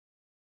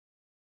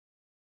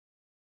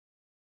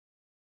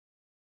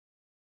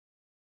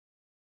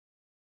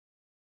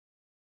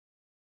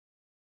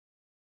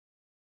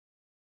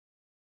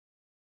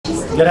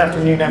Good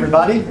afternoon,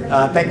 everybody.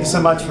 Thank you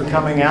so much for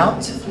coming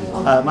out.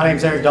 My name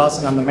is Eric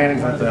Dawson. I'm the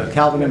manager of the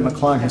Calvin and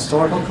McClung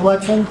Historical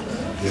Collection.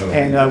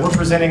 And we're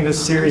presenting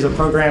this series of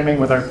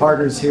programming with our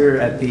partners here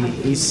at the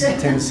East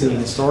Tennessee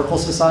Historical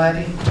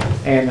Society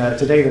and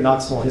today the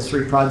Knoxville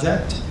History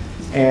Project.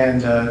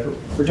 And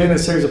we're doing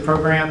this series of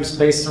programs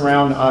based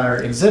around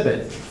our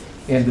exhibit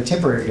in the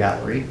temporary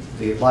gallery,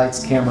 the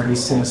Lights, Camera,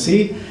 East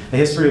Tennessee, the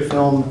history of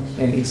film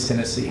in East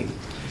Tennessee.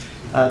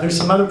 There's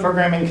some other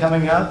programming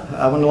coming up.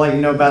 I want to let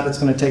you know about that's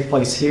going to take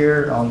place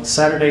here on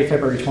Saturday,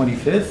 February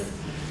 25th.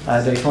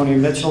 Daytonia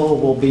Mitchell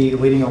will be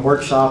leading a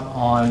workshop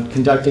on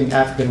conducting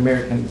African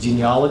American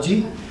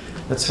genealogy.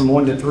 That's from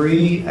 1 to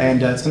 3,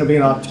 and it's going to be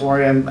in an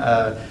auditorium.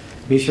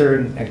 Be sure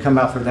and come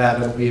out for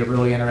that. It'll be a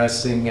really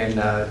interesting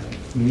and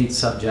neat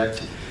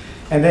subject.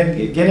 And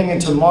then getting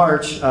into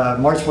March,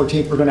 March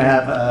 14th, we're going to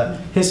have a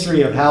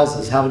history of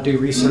houses, how to do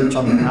research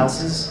on the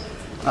houses.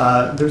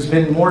 There's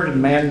been more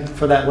demand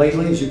for that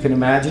lately, as you can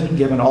imagine,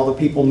 given all the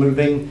people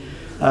moving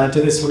to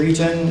this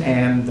region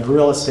and the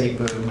real estate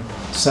boom.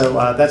 So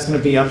that's going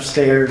to be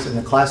upstairs in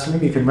the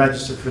classroom. You can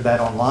register for that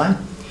online.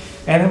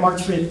 And on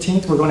March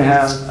 15th, we're going to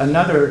have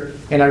another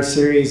in our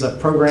series of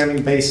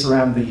programming based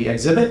around the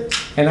exhibit.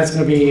 And that's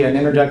going to be an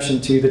introduction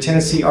to the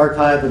Tennessee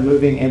Archive of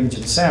Moving Image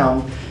and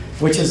Sound,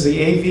 which is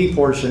the AV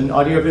portion,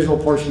 audiovisual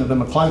portion of the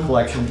McClung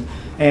collection,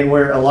 and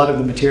where a lot of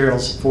the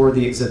materials for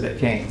the exhibit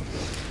came.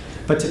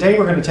 But today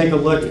we're going to take a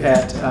look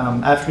at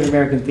African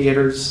American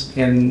theaters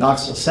in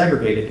Knoxville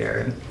Segregated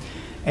area.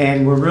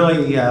 And we're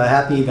really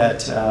happy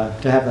that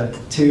to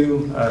have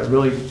two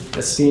really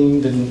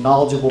esteemed and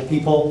knowledgeable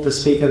people to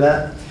speak of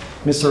that.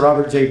 Mr.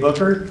 Robert J.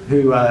 Booker,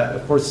 who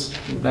of course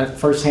had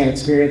firsthand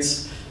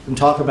experience and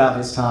talk about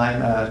his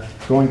time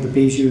going to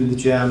Bijou, the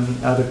Gem,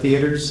 other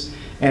theaters.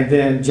 And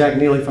then Jack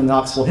Neely from the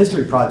Knoxville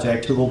History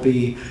Project, who will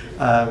be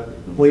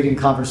leading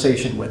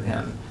conversation with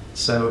him.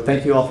 So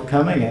thank you all for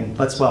coming, and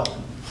let's welcome.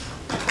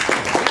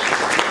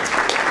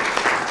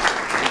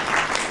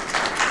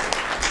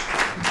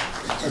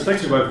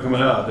 Thanks everybody for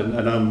coming out,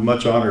 and I'm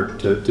much honored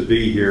to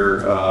be here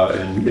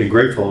and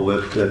grateful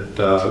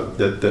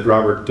that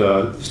Robert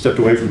stepped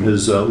away from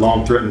his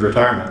long-threatened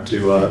retirement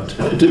to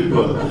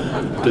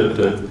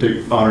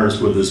honor us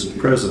with his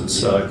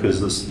presence,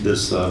 because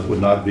this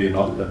would not be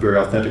a very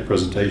authentic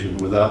presentation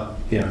without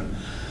him.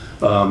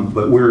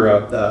 But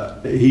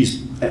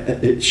he's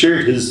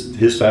shared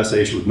his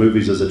fascination with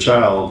movies as a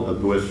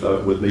child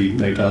with me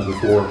many times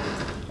before.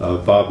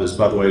 Bob is,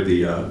 by the way,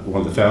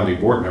 one of the founding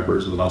board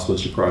members of the Knoxville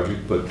History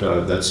Project, but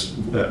that's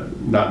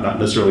not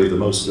necessarily the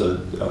most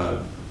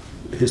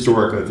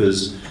historic of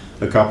his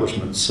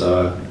accomplishments,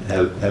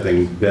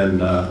 having been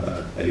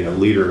a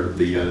leader of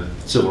the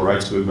civil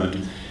rights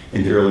movement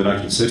in the early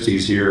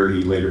 1960s here.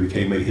 He later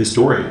became a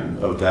historian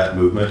of that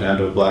movement and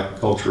of black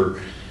culture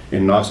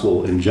in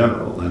Knoxville in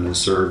general, and has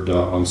served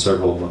on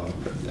several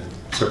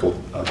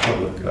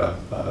public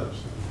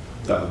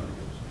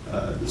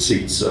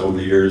seats over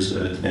the years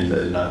in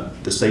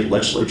the state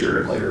legislature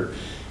and later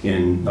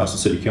in Knoxville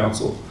City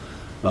Council,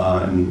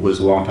 and was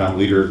a longtime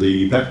leader of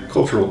the Beck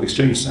Cultural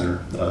Exchange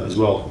Center as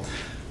well.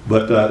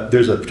 But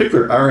there's a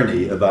particular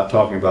irony about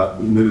talking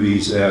about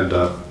movies and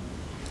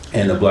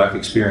the black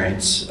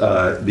experience,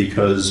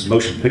 because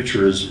motion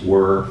pictures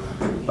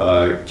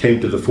came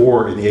to the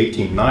fore in the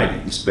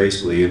 1890s,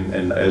 basically.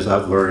 And as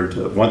I've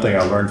learned, one thing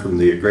I learned from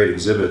the great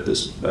exhibit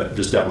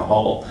just down the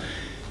hall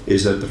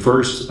is that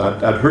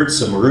I'd heard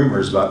some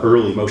rumors about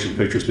early motion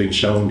pictures being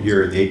shown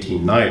here in the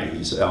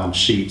 1890s on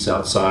sheets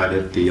outside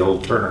at the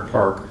old Turner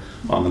Park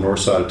on the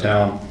north side of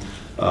town.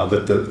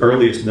 But the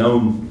earliest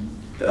known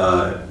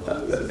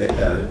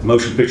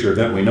motion picture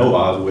event we know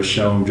of was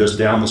shown just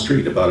down the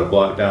street, about a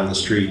block down the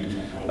street,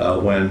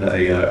 when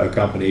a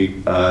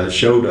company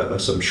showed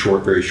some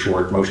very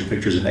short motion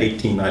pictures in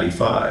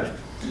 1895.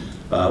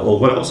 Well,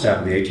 what else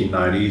happened in the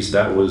 1890s?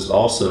 That was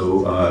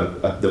also,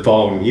 the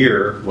following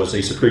year was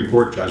a Supreme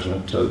Court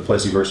judgment,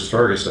 Plessy versus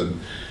Ferguson,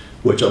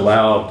 which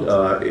allowed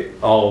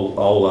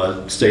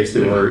all states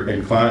that were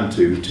inclined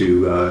to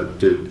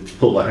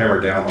pull the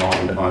hammer down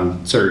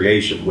on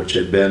segregation, which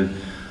had been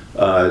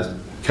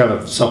kind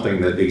of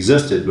something that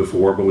existed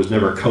before but was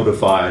never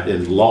codified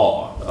in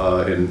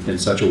law in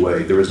such a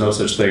way. There was no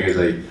such thing as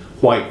a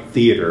white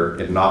theater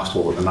in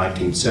Knoxville in the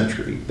 19th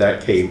century.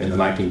 That came in the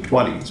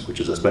 1920s, which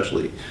is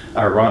especially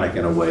ironic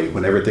in a way,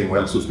 when everything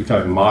else was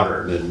becoming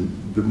modern and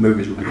the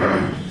movies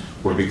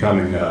were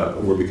becoming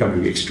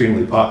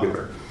extremely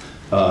popular.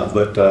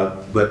 But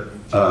Bob,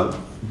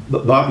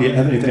 do you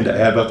have anything to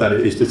add about that?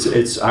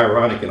 It's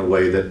ironic in a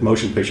way that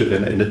motion pictures,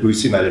 and we've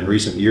seen that in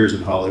recent years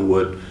in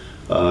Hollywood,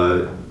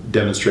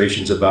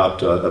 demonstrations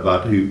about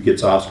who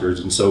gets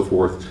Oscars and so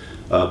forth.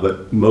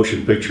 But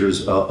motion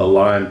pictures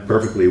align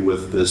perfectly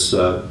with this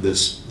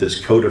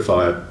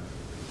codified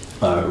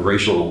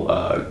racial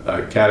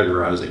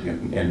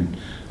categorizing in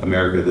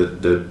America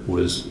that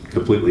was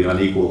completely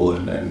unequal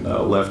and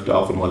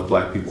often left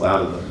black people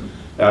out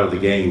of the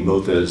game,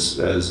 both as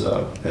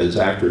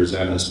actors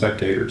and as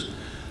spectators.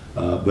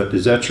 But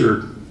is that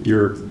your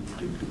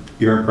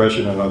your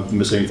impression, and I don't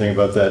miss anything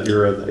about that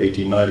era, the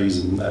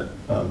 1890s, and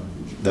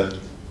that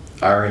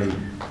irony?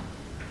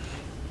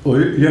 Well,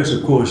 yes,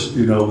 of course,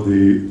 you know,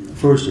 the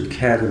first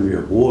Academy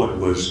Award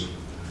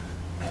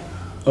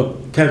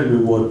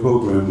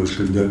program was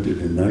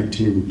conducted in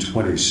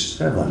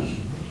 1927,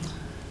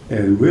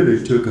 and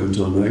really took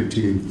until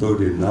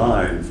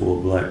 1939 for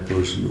a black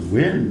person to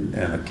win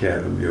an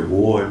Academy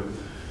Award,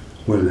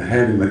 when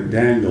Hattie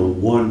McDaniel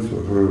won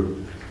for her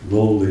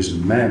role as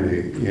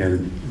Mammy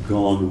in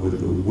Gone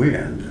with the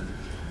Wind.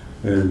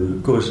 And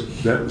of course,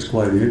 that was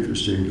quite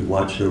interesting to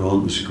watch her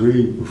on the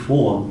screen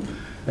perform.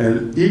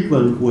 And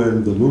even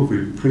when the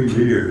movie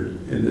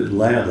premiered in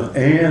Atlanta,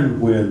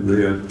 and when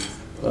they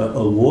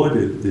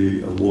awarded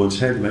the awards,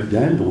 Hattie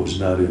McDaniel was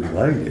not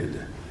invited.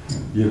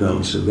 You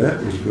know, so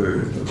that was a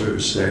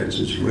very sad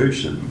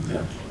situation.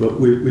 Yeah. But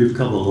we've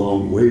come a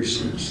long way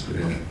since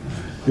then.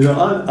 You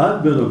know,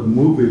 I've been a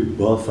movie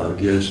buff, I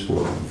guess,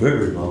 for a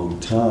very long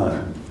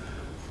time.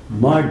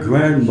 My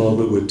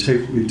grandmother would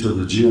take me to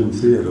the Gym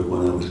Theatre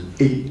when I was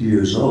 8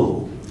 years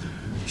old.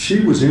 She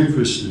was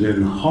interested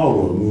in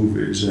horror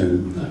movies,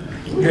 and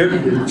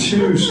every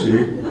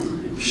Tuesday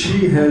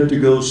she had to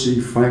go see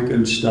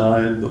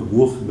Frankenstein, the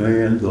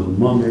Wolfman, the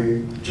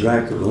Mummy,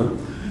 Dracula.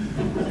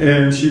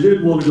 And she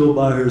didn't want to go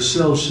by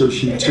herself, so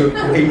she took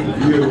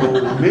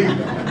 8-year-old me.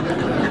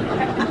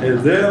 And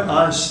there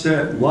I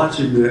sat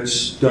watching that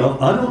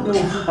stuff. I don't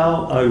know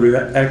how I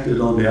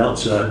reacted on the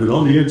outside, but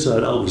on the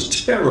inside I was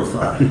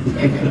terrified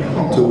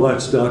to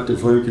watch Dr.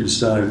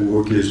 Frankenstein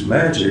work his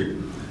magic.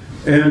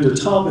 And to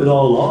top it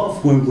all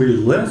off, when we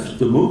left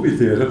the movie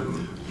theater,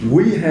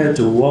 we had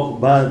to walk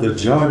by the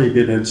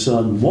Jarnigan and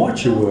Son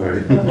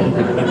mortuary.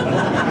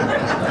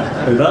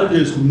 And I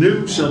just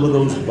knew some of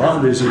those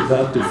bodies that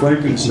Dr.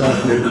 Frankenstein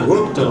had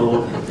worked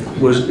on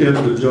was in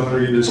the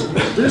Jarnigan.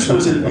 This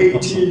was an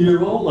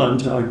 18-year-old I'm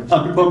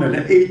from an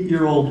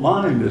 8-year-old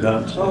mind that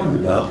I'm talking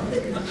about.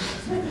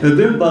 And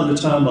then by the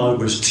time I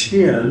was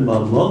 10, my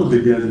mother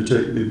began to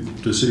take me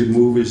to see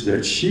movies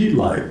that she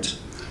liked.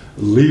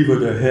 Leave Her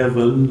to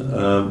Heaven,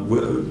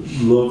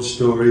 Love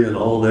Story, and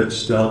all that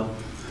stuff.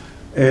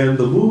 And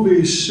the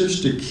movie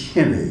Sister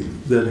Kenny,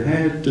 that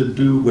had to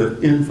do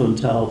with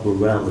infantile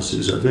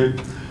paralysis. I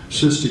think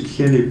Sister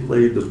Kenny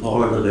played the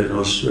part of an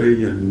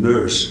Australian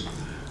nurse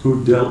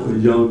who dealt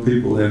with young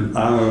people in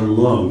iron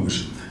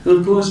lungs. And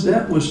of course,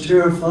 that was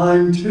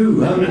terrifying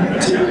too. I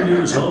was 10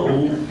 years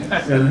old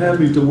and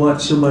having to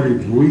watch somebody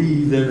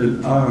breathe in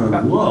an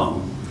iron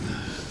lung.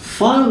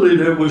 Finally,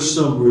 there was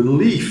some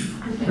relief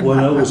when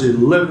I was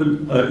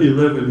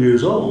 11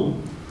 years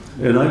old,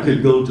 and I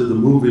could go to the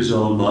movies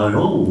on my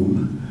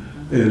own,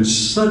 and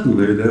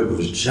suddenly there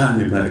was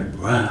Johnny Mac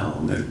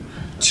Brown and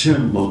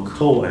Tim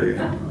McCoy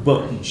and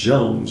Buck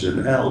Jones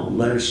and Al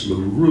Lash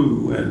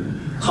LaRue and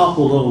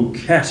Hopalong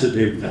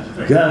Cassidy,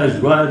 guys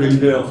riding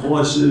their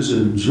horses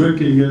and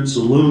drinking in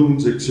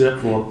saloons,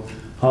 except for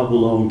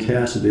Hopalong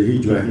Cassidy. He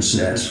drank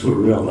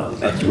sarsaparilla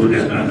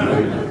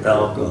with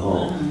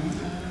alcohol.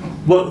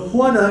 But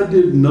what I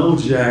didn't know,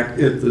 Jack,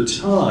 at the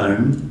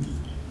time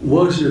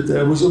was that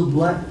there was a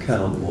black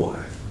cowboy.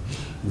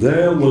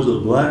 There was a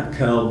black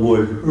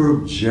cowboy,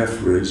 Herb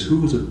Jeffries,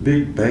 who was a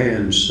big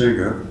band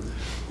singer,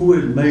 who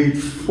had made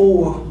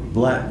 4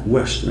 black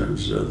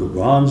westerns, The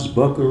Bronze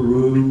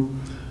Buckaroo,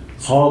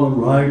 Harlem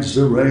Rides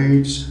the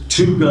Range,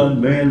 Two Gun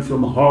Man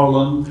from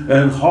Harlem,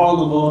 and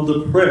Harlem on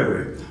the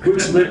Prairie,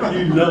 which let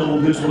you know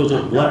this was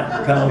a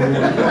black cowboy.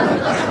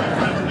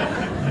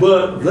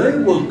 But they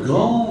were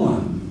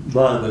gone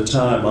by the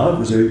time I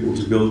was able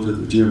to go to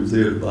the Gym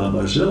Theatre by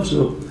myself,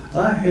 so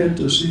I had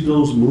to see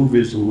those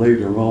movies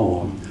later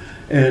on,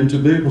 and to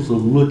be able to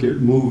look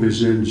at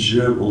movies in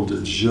general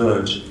to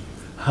judge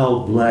how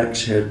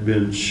blacks had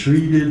been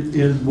treated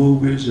in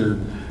movies,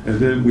 and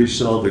then we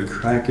saw the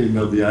cracking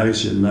of the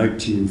ice in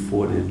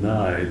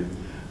 1949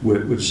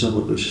 with some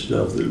of the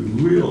stuff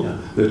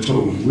that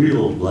told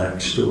real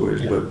black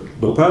stories. Yeah.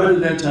 But prior to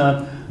that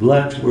time,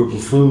 blacks were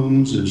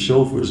buffoons and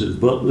chauffeurs and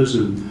butlers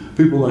and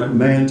people like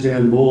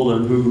Mantan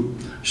Moreland, who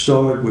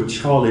starred with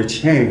Charlie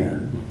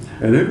Chan.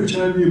 And every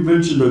time you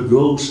mention a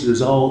ghost,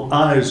 his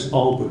eyes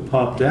all but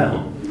popped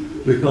out,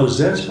 because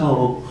that's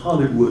how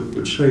Hollywood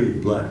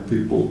portrayed black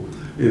people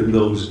in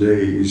those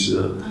days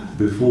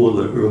before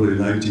the early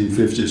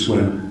 1950s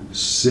when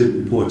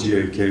Sidney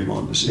Poitier came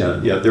on the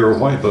scene. Yeah, there were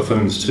white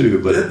buffoons too,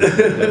 but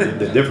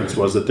the difference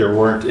was that there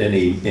weren't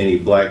any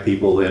black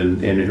people in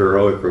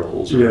heroic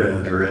roles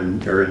or in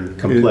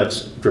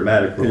complex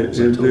dramatic roles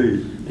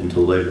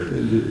until later.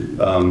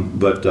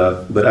 But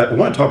I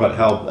want to talk about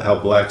how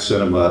black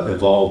cinema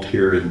evolved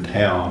here in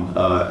town.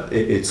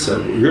 It's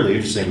really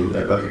interesting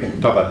to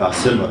talk about how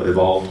cinema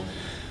evolved.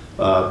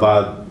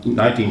 By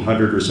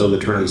 1900 or so, the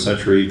turn of the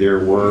century, there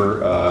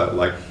were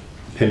like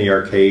penny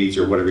arcades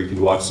or whatever. You could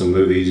watch some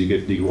movies. You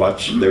could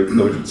watch.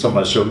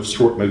 Somebody showed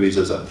short movies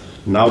as a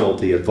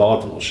novelty at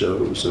vaudeville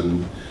shows,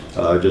 and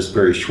just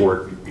very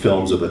short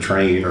films of a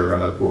train or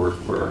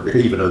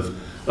even of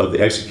the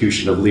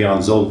execution of Leon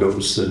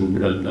Zolgos in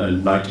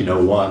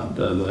 1901,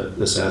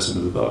 the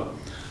assassin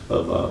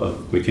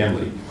of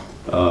McKinley.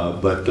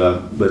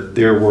 But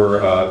there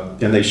were,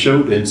 and they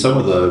showed in some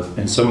of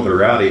the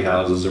rowdy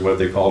houses, or what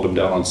they called them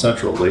down on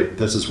Central.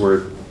 This is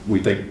where we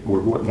think we're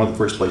one of the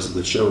first places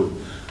that showed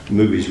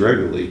movies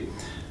regularly.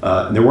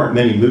 And there weren't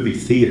many movie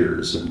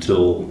theaters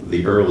until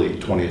the early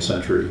 20th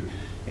century.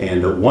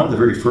 And one of the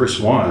very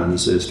first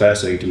ones, is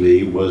fascinating to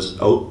me, was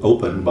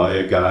opened by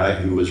a guy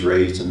who was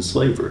raised in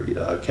slavery,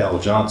 Cal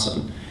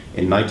Johnson.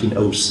 In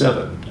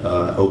 1907,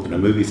 opened a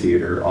movie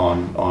theater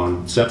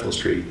on Central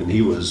Street, and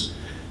he was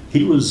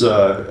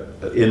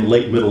in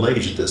late middle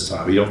age at this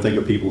time. You don't think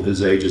of people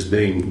his age as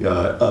being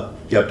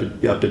up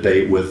to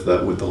date with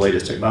the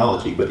latest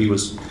technology, but he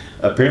was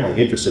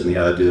apparently interested in the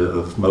idea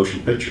of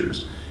motion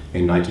pictures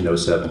in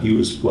 1907. He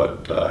was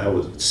how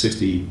was it,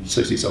 60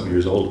 something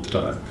years old at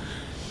the time,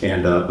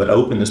 and but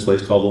opened this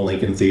place called the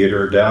Lincoln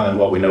Theater down in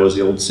what we know as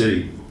the Old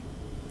City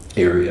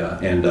area.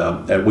 And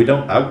we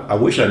don't. I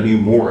wish I knew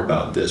more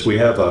about this. We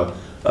have a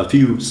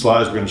few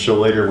slides we're going to show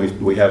later.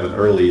 We have an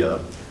early.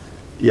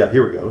 Yeah,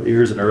 here we go.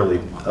 Here's an early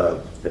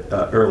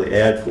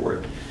ad for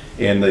it.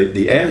 And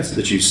the ads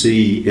that you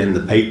see in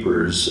the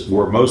papers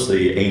were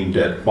mostly aimed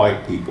at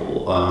white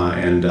people,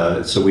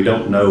 so we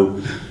don't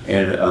know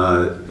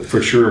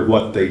for sure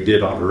what they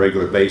did on a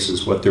regular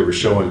basis, what they were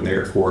showing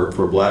there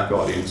for black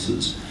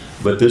audiences.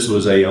 But this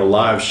was a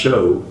live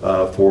show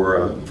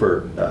for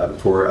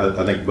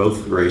I think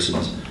both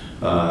races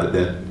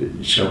that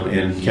shown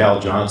in Cal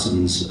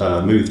Johnson's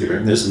movie theater.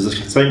 And this is the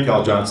same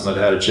Cal Johnson that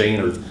had a chain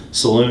of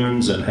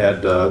saloons and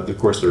had, of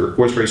course, the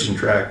horse racing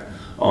track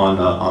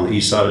on the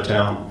east side of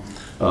town.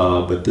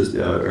 But this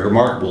a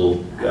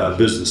remarkable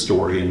business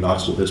story in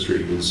Knoxville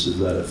history is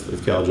that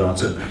of Cal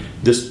Johnson.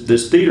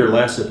 This theater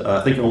lasted,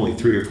 I think, only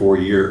 3 or 4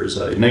 years.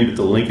 It named it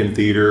the Lincoln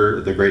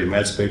Theater. The Great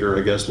Emancipator,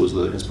 I guess, was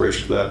the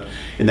inspiration for that.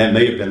 And that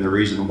may have been the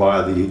reason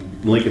why the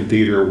Lincoln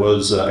Theater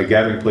was a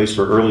gathering place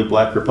for early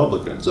black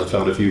Republicans. I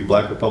found a few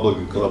black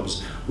Republican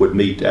clubs would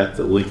meet at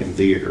the Lincoln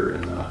Theater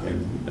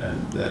in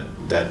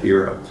that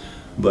era.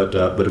 But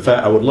in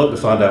fact, I would love to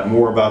find out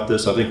more about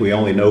this. I think we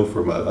only know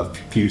from a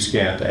few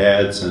scant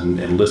ads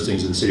and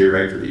listings in City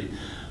Directory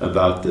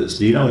about this.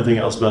 Do you know anything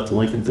else about the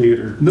Lincoln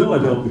Theater? No, I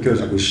don't,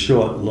 because it was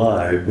short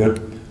lived. But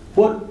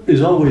what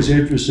is always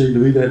interesting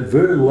to me, that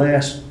very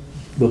last,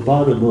 the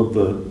bottom of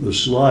the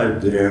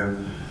slide there,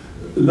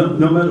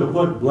 no matter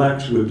what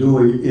blacks were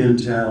doing in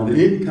town,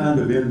 any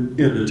kind of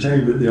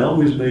entertainment, they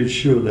always made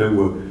sure there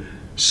were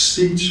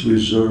seats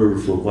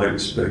reserved for white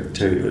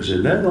spectators.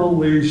 And that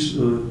always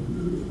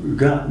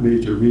got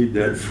me to read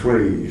that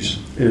phrase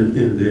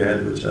in the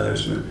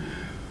advertisement.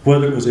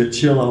 Whether it was at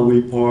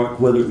Chilhowee Park,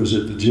 whether it was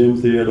at the Gym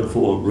Theater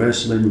for a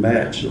wrestling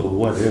match or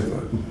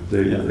whatever,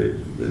 they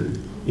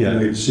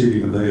made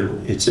seating available.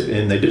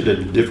 And they did it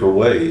in different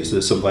ways.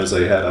 Sometimes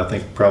they had, I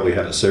think, probably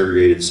had a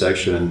segregated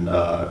section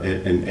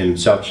in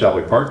South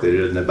Chilhowee Park. They did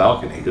it in the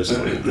balcony, just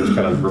kind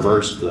of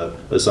reversed the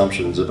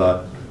assumptions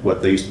about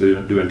what they used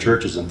to do in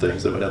churches and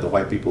things. They would have the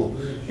white people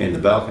in the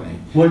balcony.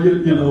 Well,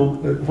 you know,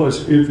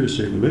 what's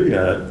interesting to me,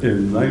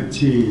 in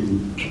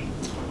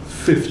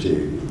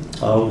 1950,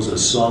 I was a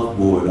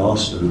sophomore at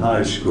Austin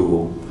High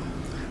School,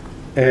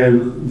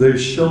 and they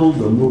showed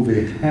the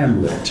movie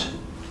Hamlet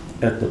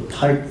at the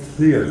Pike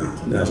Theater.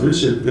 Now,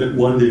 this had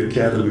won the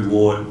Academy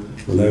Award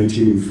for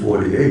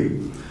 1948.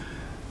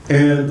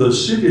 And the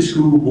city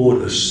school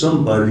board, or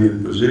somebody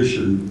in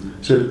position,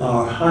 said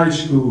our high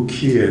school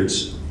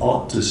kids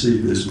ought to see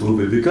this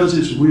movie because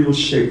it's real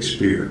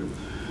Shakespeare.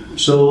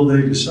 So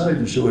they decided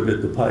to show it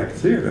at the Pike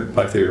Theater.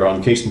 Pike Theater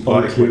on Kingston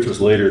Pike, which was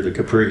later the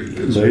Capri.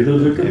 Later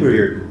the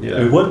Capri. Yeah.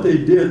 And what they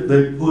did,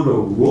 they put a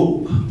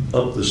rope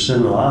up the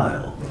center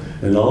aisle,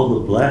 and all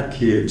the black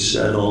kids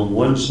sat on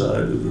one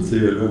side of the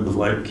theater, and the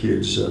white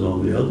kids sat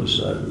on the other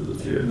side of the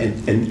theater.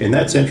 And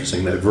that's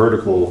interesting, that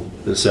vertical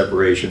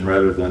separation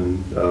rather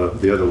than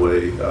the other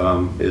way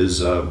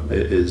is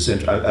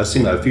I've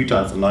seen that a few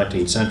times in the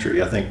 19th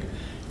century. I think,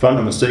 if I'm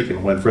not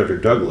mistaken, when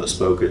Frederick Douglass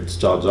spoke at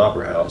Todd's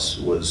Opera House,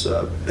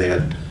 they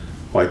had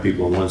white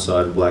people on one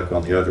side and black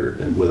on the other,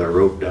 and with a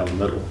rope down the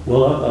middle.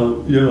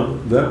 Well, you know,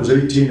 that was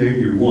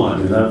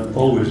 1881, and I've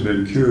always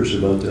been curious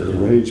about that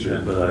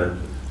arrangement, but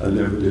I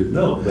never did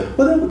know.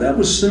 But that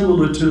was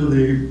similar to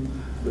the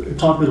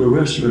popular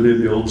restaurant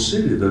in the Old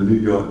City, the New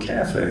York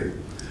Cafe.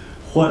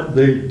 What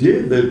they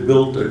did, they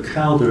built a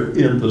counter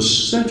in the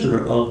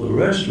center of the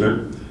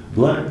restaurant.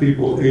 Black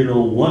people ate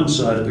on one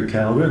side of the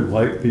counter and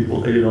white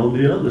people ate on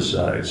the other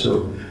side.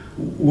 So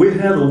we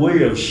had a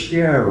way of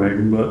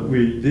sharing, but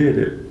we did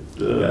it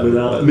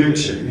without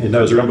mixing. And that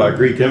was run by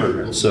Greek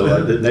immigrants,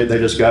 so they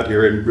just got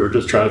here and were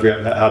just trying to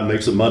figure out how to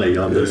make some money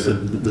on this.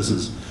 And this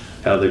is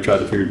how they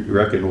tried to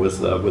reckon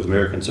with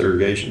American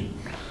segregation.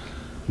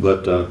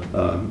 But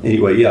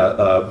anyway,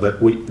 but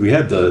we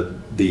had the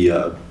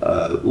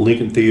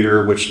Lincoln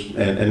Theater,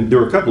 and there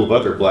were a couple of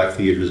other black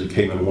theaters that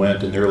came and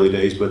went in the early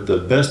days, but the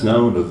best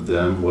known of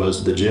them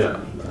was the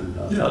Gym.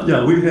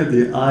 Yeah, we had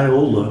the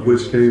Iola,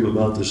 which came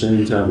about the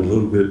same time, a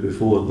little bit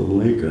before the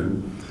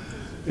Lincoln.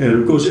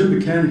 And of course, in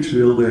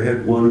Mechanicsville, they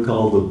had one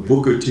called the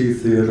Booker T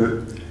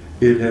Theater,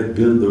 It had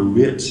been the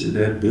Ritz, it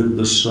had been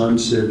the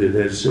Sunset, it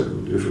had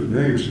several different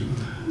names.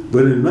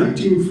 But in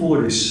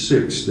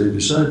 1946, they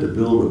decided to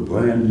build a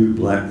brand new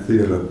black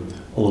theater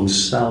on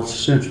South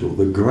Central,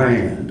 the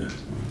Grand.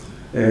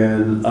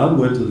 And I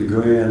went to the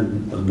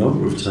Grand a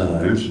number of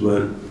times,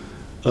 but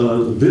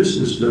the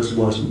business just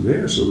wasn't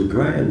there, so the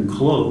Grand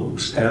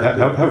closed.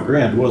 How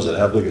grand was it?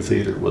 How big a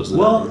theater was it?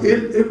 Well,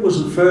 it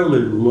was a fairly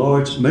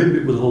large, maybe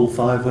it would hold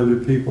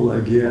 500 people, I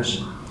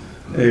guess.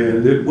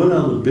 And it went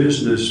out of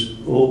business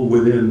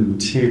within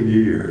 10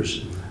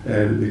 years,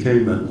 and it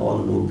became an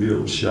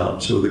automobile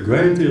shop. So the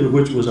Grand Theater,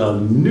 which was our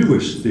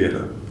newest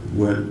theater,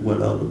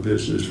 went out of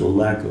business for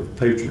lack of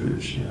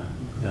patronage.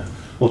 Yeah.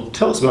 Well,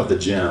 tell us about the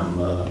gym.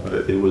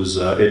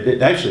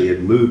 It actually had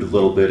moved a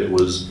little bit. It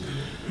was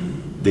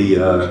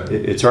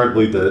it's hard to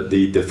believe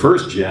the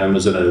first gym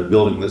is in a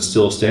building that's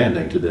still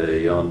standing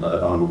today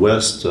on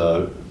West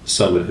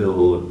Summit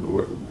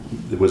Hill.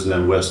 It was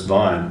then West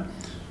Vine,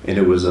 and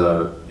it was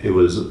a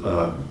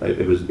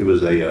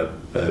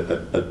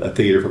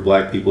theater for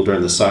black people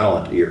during the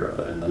silent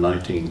era in the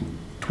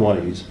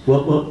 1920s.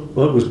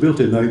 Well, it was built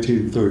in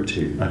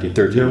 1913.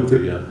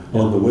 1913, yeah.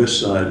 On the west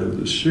side of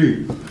the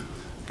street.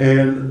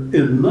 And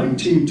in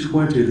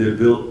 1920, they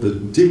built the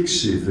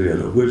Dixie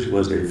Theater, which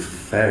was a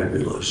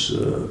fabulous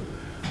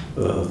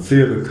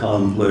theater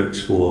complex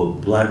for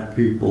black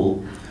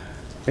people.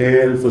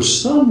 And for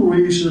some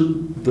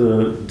reason,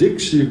 the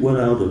Dixie went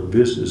out of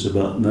business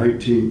about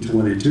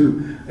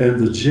 1922, and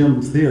the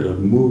Gym Theater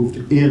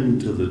moved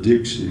into the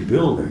Dixie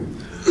building.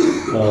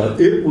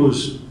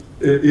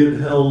 It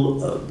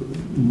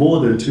held more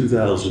than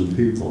 2,000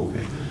 people.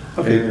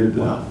 Okay. And,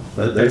 wow,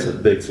 that's a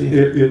big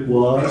theater. It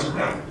was,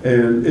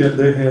 and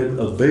they had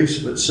a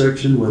basement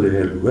section where they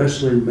had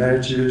wrestling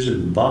matches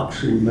and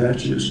boxing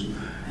matches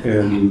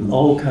and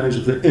all kinds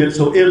of things. And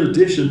so in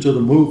addition to the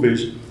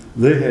movies,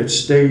 they had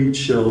stage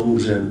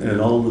shows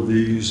and all of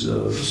these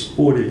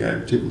sporting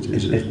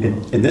activities as well.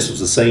 And this was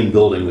the same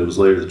building that was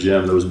later the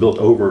gym that was built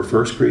over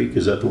First Creek,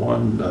 is that the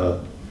one?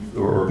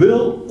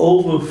 Built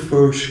over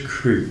First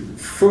Creek.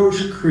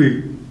 First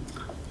Creek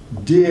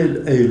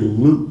did a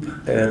loop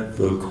at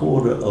the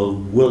corner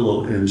of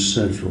Willow and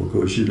Central. Of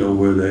course, you know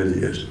where that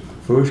is.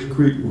 First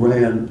Creek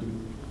ran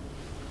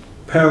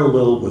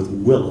parallel with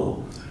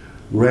Willow,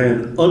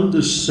 ran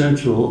under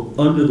Central,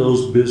 under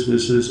those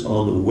businesses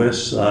on the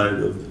west side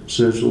of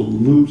Central,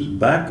 looped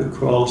back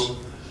across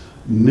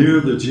near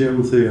the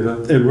Gym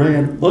Theater, and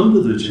ran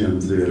under the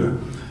Gym Theater.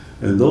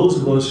 And those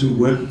of us who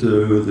went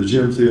to the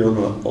Gym Theater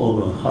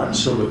on a hot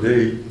summer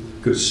day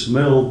could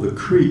smell the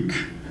creek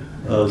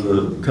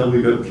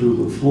coming up through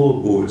the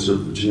floorboards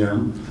of the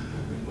gym.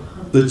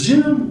 The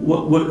gym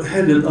what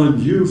had an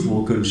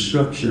unusual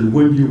construction.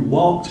 When you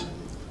walked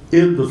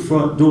in the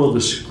front door,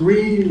 the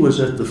screen was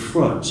at the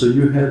front, so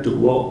you had to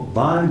walk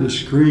by the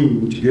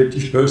screen to get to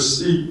your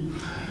seat.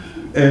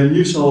 And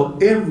you saw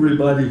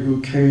everybody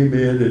who came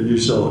in and you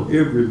saw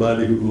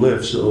everybody who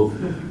left, so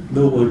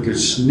no one could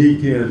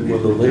sneak in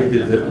with a lady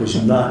that was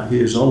not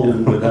his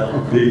own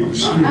without being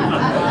seen.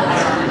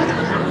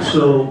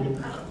 So,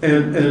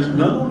 and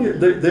not only,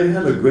 they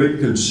had a great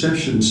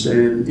concession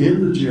stand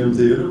in the Gym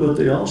Theater, but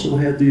they also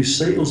had these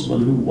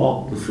salesmen who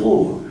walked the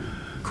floor,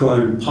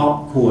 carrying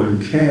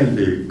popcorn,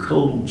 candy,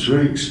 cold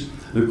drinks.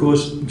 And of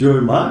course,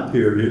 during my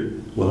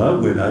period, when I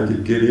went, I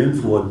could get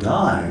in for a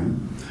dime.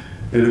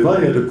 And if I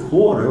had a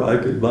quarter, I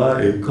could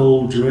buy a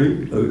cold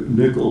drink, a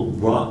nickel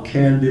rock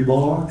candy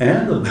bar,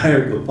 and a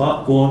bag of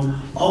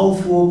popcorn, all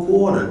for a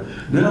quarter.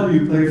 Now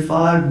you pay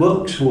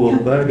 $5 for a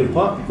bag of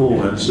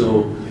popcorn.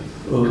 So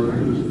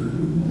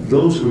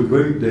those were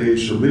great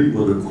days for me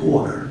with a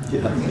quarter.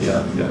 Yeah,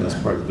 that's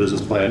part of the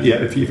business plan.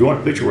 Yeah, if you want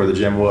to picture where the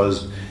gym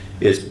was,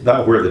 it's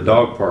about where the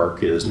dog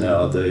park is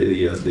now,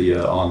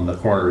 on the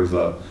corner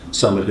of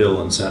Summit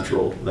Hill and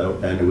Central,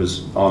 and it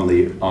was on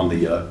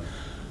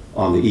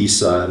the east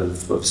side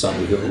of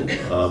Summit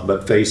Hill,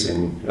 but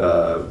facing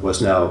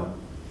what's now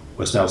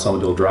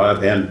Summit Hill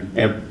Drive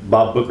and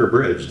Bob Booker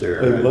Bridge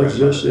there. It was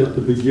just at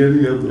the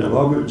beginning of the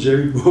Robert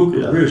J.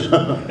 Booker Bridge.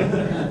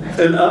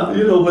 And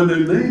when they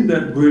named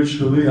that bridge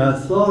for me, I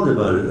thought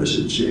about it. I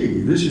said,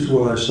 gee, this is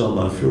where I saw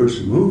my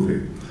first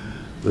movie.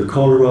 The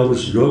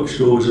Colorado's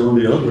drugstore was on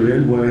the other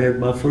end where I had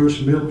my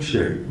first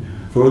milkshake.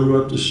 Further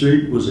up the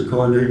street was the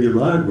Carnegie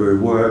Library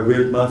where I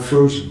read my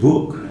first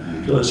book.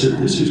 So I said,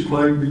 this is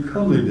quite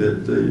becoming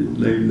that they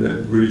named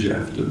that bridge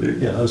after me.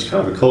 Yeah, it was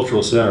kind of a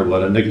cultural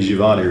center. Nikki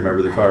Giovanni,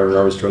 remember the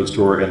Colorado's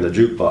drugstore and the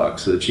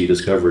jukebox that she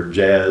discovered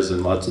jazz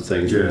and lots of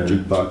things in the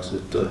jukebox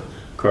at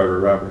Carter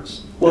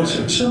Roberts. Well,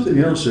 something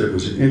else that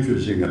was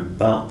interesting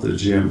about the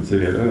Gym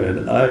Theater,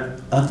 and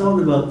I thought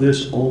about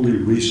this only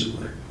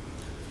recently.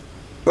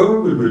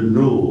 Urban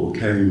renewal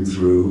came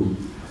through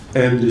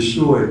and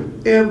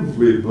destroyed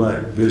every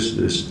black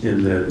business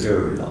in that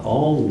area,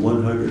 all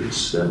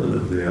 107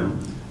 of them,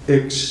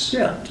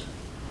 except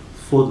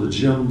for the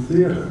Gym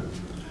Theater.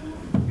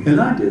 And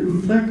I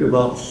didn't think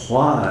about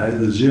why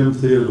the Gym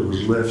Theater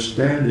was left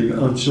standing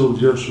until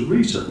just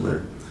recently.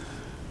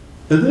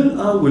 And then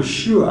I was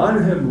sure, I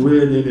haven't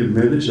read any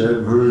minutes, I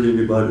haven't heard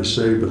anybody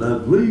say, but I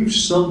believe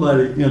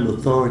somebody in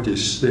authority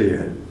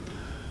said,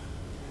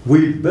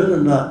 we better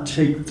not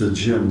take the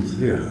gym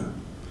theater.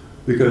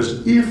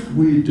 Because if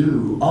we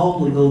do,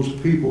 all of those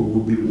people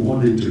will be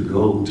wanting to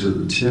go to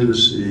the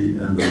Tennessee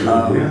and the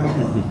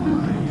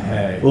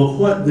Louisiana. Well,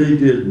 what they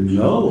didn't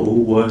know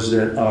was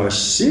that our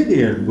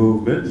sit-in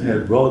movement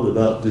had brought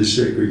about the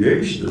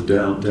segregation of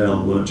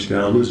downtown lunch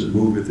counters and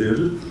movie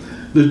theaters.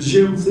 The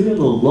gym theater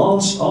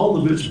lost all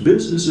of its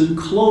business and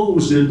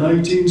closed in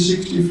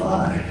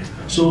 1965.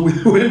 So we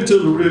went to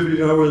the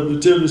Riviera and the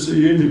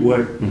Tennessee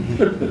anyway,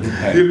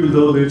 even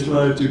though they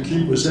tried to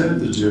keep us at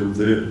the gym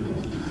theater.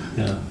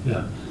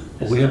 Yeah.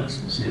 We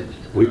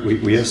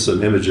have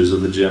some images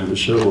of the gym to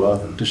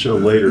show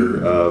later,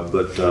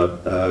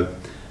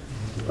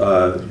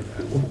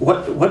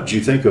 what did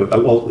you think of?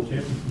 Well,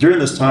 during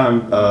this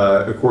time,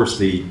 of course,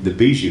 the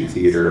Bijou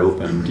Theatre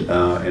opened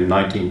in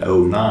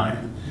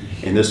 1909,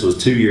 and this was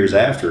 2 years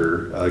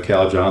after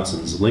Cal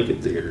Johnson's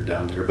Lincoln Theatre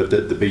down there. But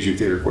the Bijou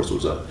Theatre, of course,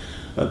 was a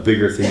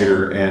bigger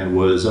theater and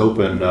was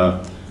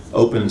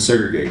open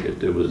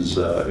segregated. It was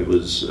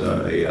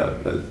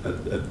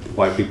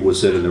white people would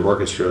sit in the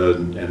orchestra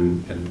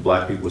and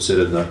black people would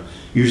sit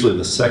usually in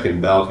the second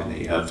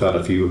balcony. I've found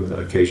a few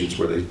occasions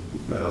where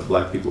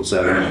black people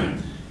sat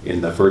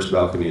in the first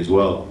balcony as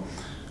well.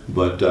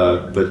 But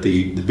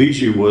the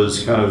Bijou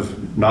was kind of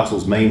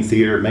Knoxville's main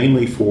theater,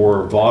 mainly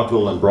for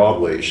vaudeville and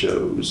Broadway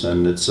shows,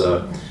 and it's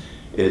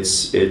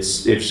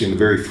interesting. The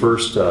very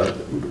first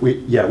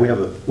we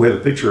have a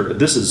picture.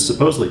 This is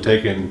supposedly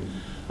taken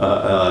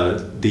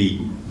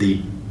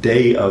the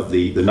day of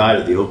the night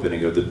of the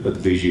opening of the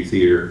Bijou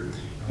Theatre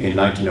in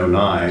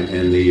 1909,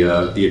 and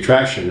the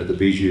attraction at the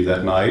Bijou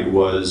that night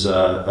was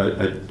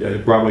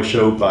a Broadway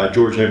show by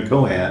George M.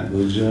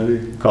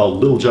 Cohan called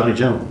Little Johnny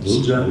Jones.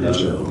 Little Johnny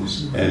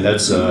Jones. And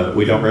that's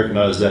we don't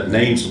recognize that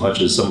name so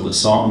much as some of the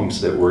songs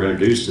that were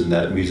introduced in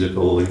that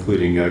musical,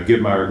 including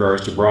 "Give My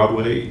Regards to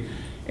Broadway"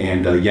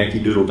 and "Yankee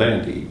Doodle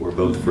Dandy," were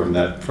both from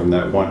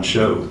that one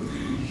show.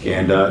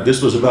 And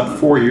this was about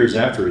 4 years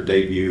after it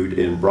debuted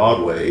in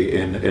Broadway,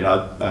 and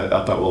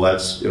I thought, well,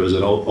 it was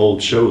an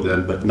old show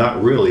then, but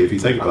not really if you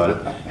think about it.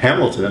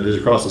 Hamilton is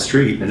across the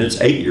street, and it's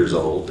 8 years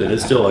old, and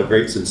it's still a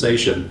great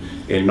sensation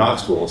in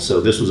Knoxville. So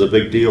this was a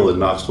big deal in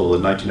Knoxville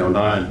in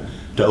 1909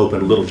 to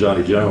open Little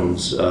Johnny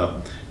Jones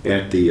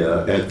at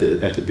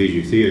the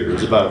Bijou Theatre. It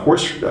was about a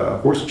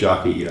horse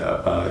jockey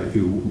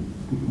who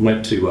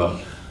went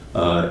to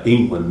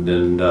England,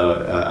 and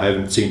I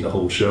haven't seen the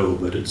whole show,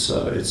 but it's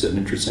an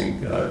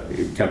interesting,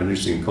 kind of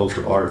interesting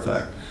cultural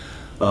artifact.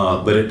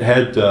 But it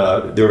had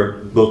there were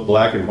both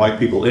black and white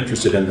people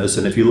interested in this,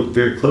 and if you look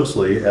very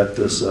closely at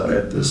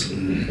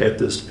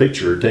this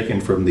picture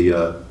taken from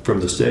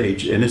the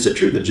stage, and is it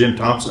true that Jim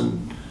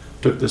Thompson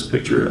took this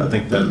picture? I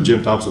think that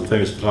Jim Thompson,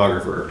 famous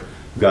photographer,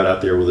 got out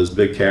there with his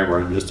big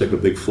camera and just took a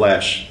big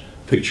flash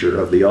picture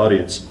of the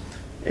audience.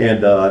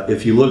 And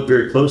if you look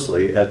very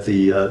closely at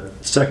the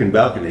second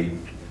balcony,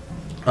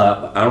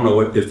 I don't know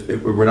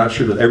if we're not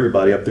sure that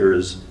everybody up there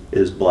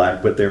is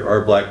black, but there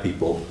are black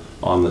people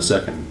on the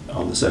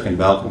second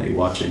balcony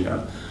watching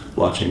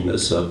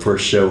this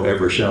first show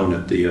ever shown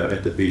at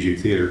the Bijou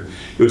Theatre.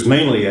 It was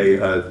mainly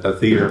a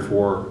theater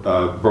for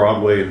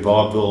Broadway and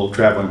vaudeville,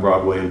 traveling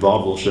Broadway and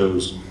vaudeville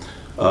shows,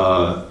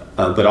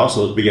 but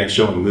also began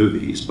showing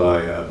movies by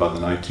the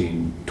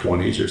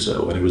 1920s or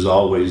so, and it was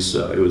always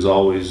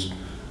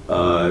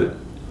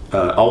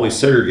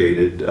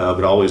segregated,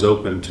 but always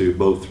open to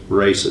both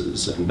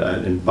races.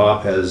 And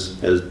Bob has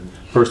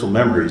personal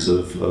memories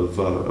of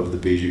the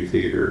Bijou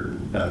Theatre.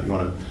 You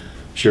want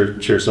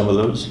to share some of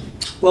those?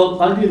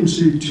 Well, I didn't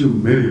see too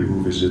many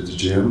movies at the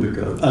gym at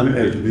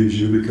the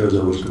Bijou because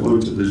I was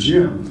going to the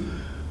gym.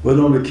 But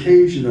on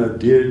occasion I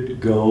did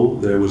go.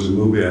 There was a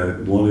movie I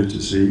wanted to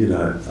see, and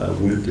I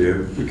went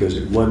there because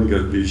it wasn't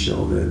going to be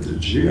shown at the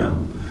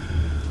gym.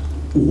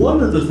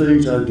 One of the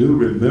things I do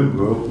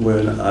remember,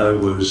 when I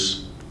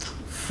was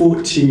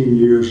 14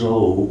 years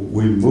old,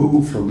 we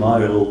moved from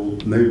my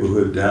old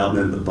neighborhood down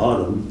in the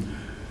bottom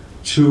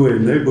to a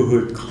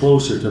neighborhood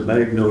closer to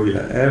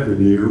Magnolia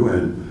Avenue,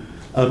 and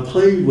I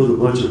played with a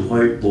bunch of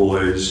white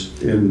boys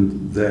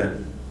in that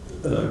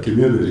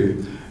community.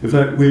 In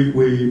fact, we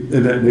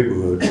in that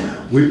neighborhood,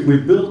 we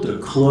built a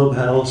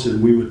clubhouse, and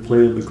we would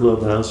play in the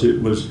clubhouse.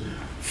 It was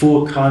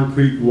 4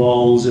 concrete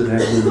walls that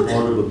had been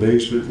part of a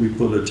basement. We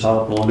put a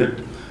top on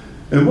it.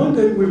 And one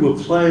day we were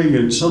playing,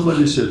 and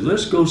somebody said,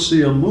 let's go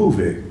see a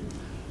movie.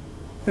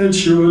 And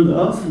sure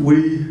enough,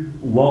 we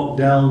walked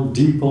down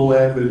Depot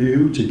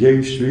Avenue to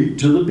Gay Street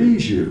to the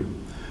Bijou.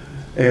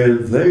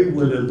 And they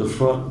went in the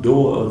front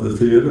door of the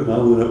theater, and I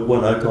went up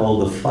what I call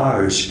the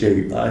fire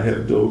escape. I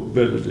have no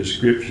better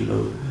description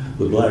of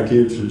the black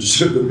entrance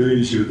to the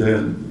Bijou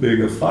than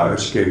being a fire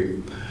escape.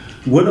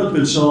 Went up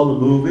and saw the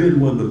movie,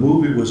 and when the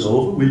movie was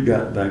over, we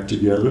got back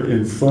together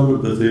in front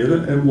of the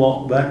theater and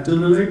walked back to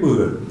the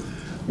neighborhood.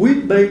 We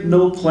made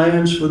no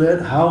plans for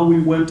that. How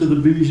we went to the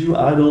Bijou,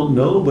 I don't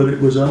know, but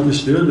it was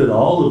understood that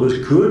all of us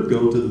could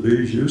go to the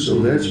Bijou, so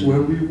that's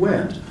where we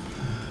went.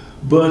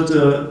 But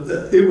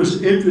it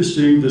was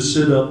interesting to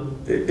sit up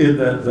in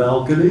that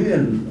balcony,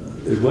 and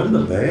it wasn't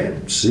a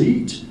bad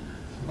seat.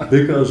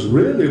 Because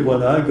really,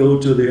 when I go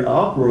to the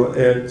opera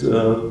at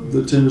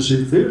the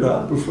Tennessee Theatre,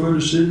 I prefer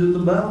to sit in the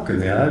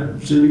balcony.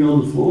 I'm sitting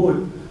on the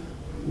floor.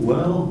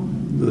 Well,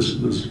 the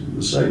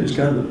site is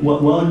kind of,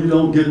 well, you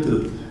don't get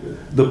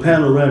the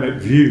panoramic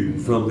view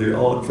from the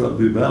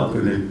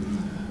balcony.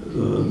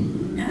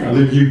 I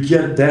mean, you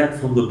get that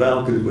from the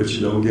balcony, but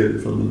you don't get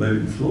it from the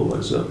main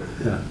floor. So,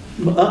 Yeah.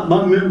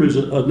 my memories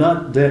are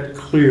not that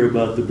clear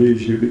about the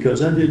Bijou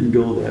because I didn't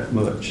go that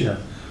much. Yeah.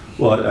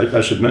 Well,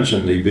 I should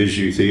mention the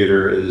Bijou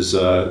Theatre is,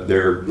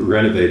 they're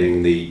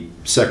renovating the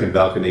second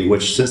balcony,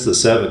 which since the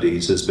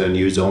 70s has been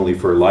used only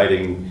for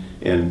lighting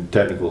and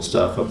technical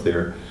stuff up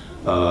there.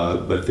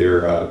 But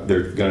they're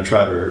going to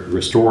try to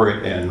restore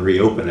it and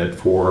reopen it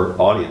for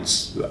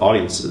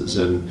audiences,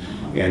 and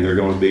they're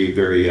going to be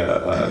very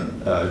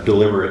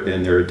deliberate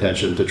in their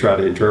attention to try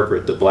to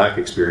interpret the black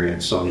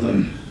experience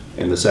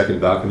in the second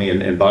balcony.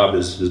 And Bob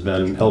has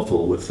been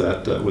helpful with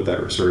that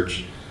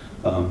research.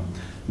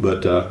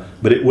 But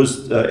it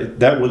was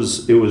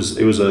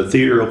a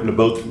theater open to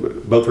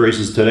both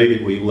races.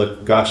 Today we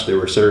look, gosh, they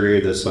were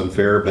segregated. That's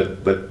unfair.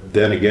 But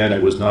then again,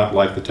 it was not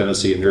like the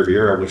Tennessee and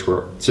Riviera, which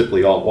were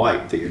simply all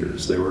white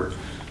theaters. They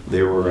they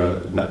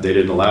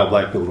didn't allow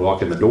black people to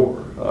walk in the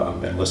door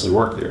unless they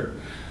worked there.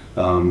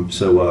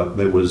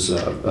 It was,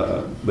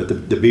 but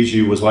the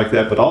Bijou was like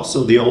that. But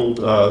also the old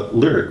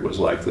Lyric was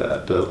like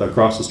that.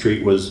 Across the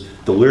street was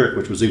the Lyric,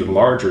 which was even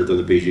larger than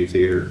the Bijou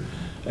Theater.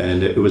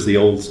 And it was the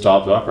old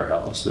Staub's Opera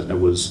House, and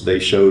they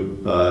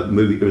showed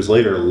movie. It was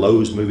later a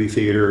Lowe's movie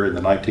theater in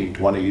the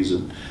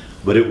 1920s,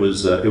 but it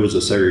was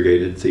a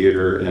segregated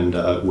theater, and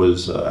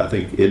was I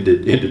think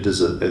ended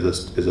as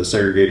a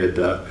segregated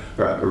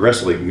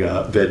wrestling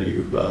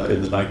venue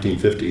in the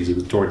 1950s. It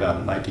was torn down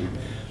in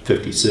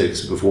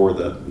 1956 before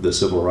the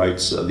civil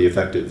rights, the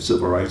effective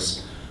civil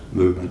rights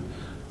movement.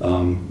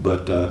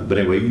 But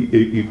anyway,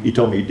 you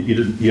told me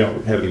you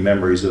don't have any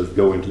memories of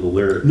going to the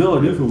Lyric. No,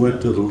 I never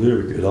went to the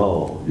Lyric at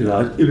all. You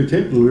know, it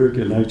became the Lyric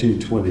in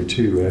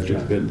 1922 after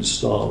it'd been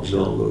installed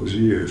all those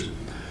years.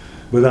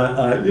 But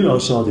I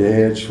saw the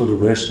ads for the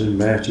wrestling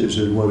matches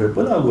and whatever,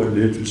 but I wasn't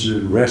interested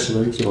in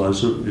wrestling, so I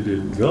certainly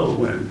didn't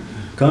go, and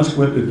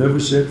consequently never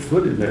set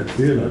foot in that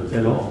theater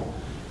at all.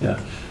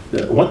 Yeah.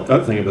 One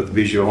other thing about the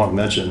Bijou I want to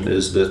mention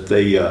is that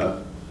they,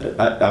 I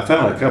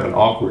found a kind of an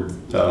awkward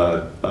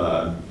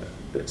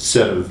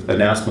set of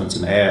announcements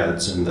and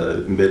ads in the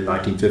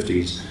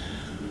mid-1950s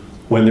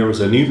when there was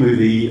a new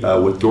movie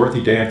with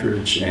Dorothy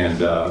Dandridge and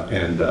who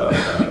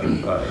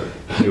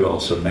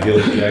else?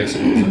 Mahalia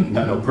Jackson.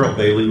 Pearl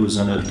Bailey was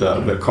in it,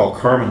 but called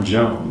Carmen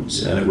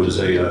Jones, and it was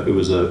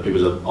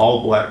an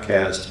all-black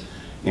cast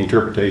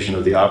interpretation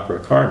of the opera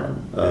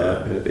Carmen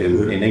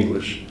in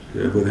English.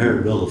 Yeah, with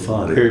Harry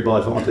Belafonte. Harry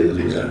Belafonte is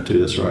in it too.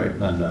 That's right.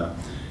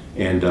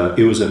 And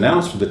it was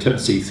announced for the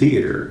Tennessee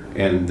Theater,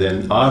 and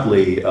then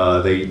oddly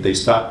they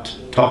stopped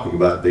talking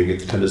about it being at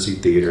the Tennessee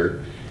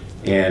Theater,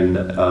 and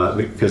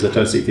because the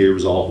Tennessee Theater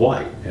was all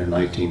white in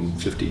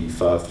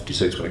 1955,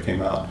 56 when it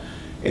came out,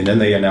 and then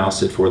they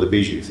announced it for the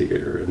Bijou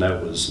Theater, and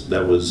that was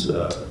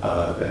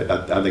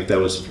I think that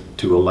was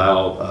to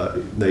allow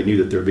they knew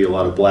that there'd be a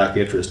lot of black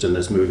interest in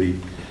this movie.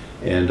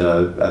 And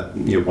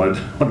wanted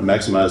to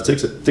maximize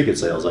ticket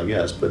sales, I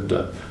guess, but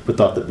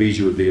thought the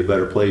Bijou would be a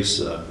better place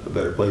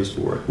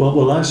for it.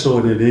 Well, I saw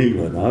it in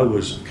England. I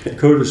was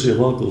courtesy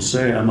of Uncle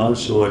Sam. I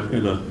saw it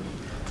in an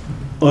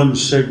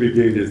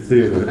unsegregated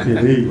theater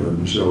in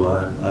England, so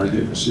I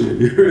didn't see it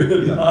here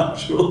in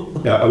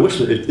Knoxville. Yeah, I wish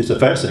it's a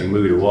fascinating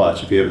movie to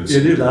watch if you haven't seen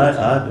it. It is. I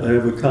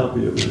have a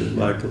copy of it in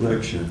my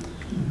collection.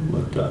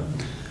 But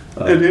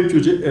and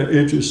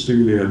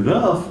interestingly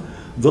enough,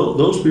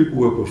 those people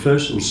were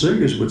professional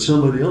singers, but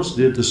somebody else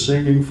did the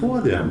singing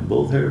for them,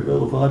 both Harry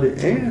Belafonte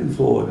and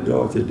for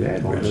Dorothy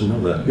Dandridge. I didn't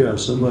know that. Yeah,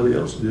 somebody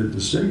else did the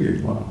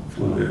singing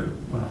for them.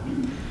 Wow.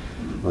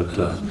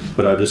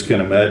 But I just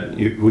can't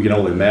imagine. We can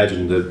only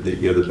imagine the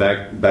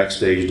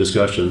backstage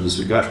discussions.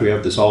 Gosh, we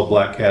have this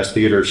all-black cast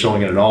theater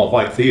showing in an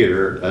all-white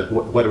theater.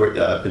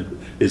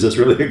 Is this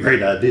really a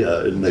great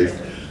idea? And I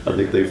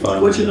think they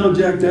finally. Well,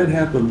 Jack, that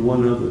happened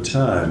one other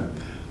time.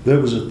 There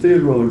was a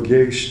theater on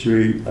Gay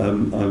Street,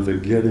 I'm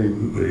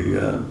forgetting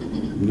the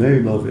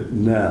name of it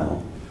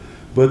now,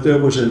 but there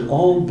was an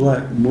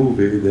all-black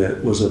movie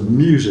that was a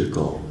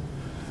musical,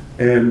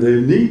 and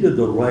they needed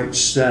the right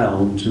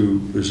sound to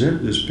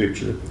present this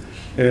picture,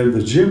 and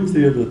the Gym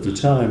Theater at the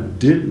time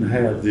didn't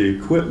have the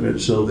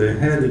equipment, so they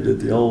had it at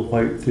the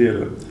all-white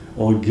theater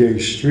on Gay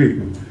Street,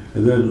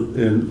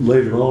 and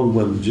later on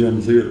when the Gym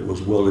Theater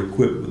was well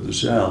equipped with the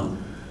sound,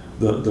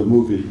 the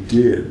movie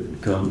did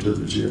come to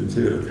the Gym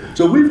Theater.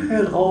 So we've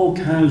had all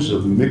kinds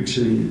of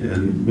mixing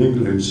and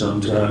mingling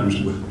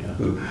sometimes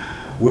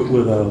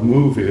with our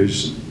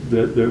movies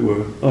that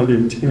were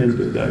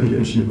unintended, I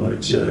guess you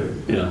might say.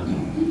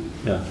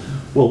 Yeah.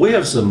 Well, we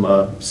have some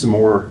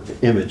more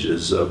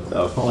images.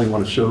 Paul, you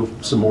want to show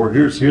some more?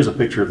 Here's a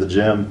picture of the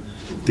Gym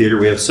Theater.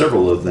 We have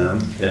several of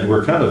them, and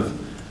we're kind of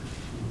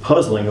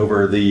puzzling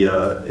over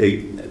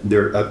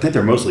I think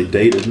they're mostly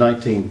dated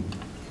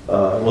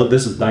well,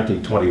 this is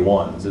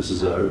 1921. This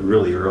is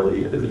really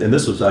early, and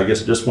this was, I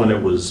guess, just when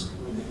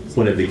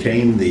it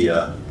became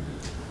the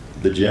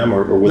gym,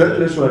 or was it?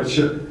 That's right.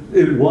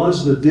 It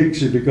was the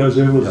Dixie, because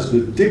there was the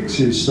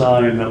Dixie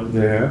sign up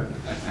there,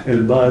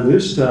 and by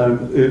this time,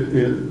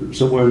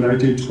 somewhere in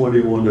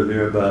 1921 or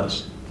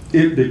thereabouts,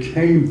 it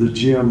became the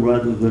gym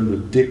rather than the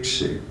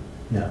Dixie.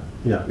 Yeah,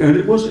 yeah. And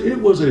it was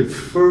a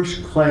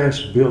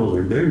first-class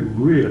building. They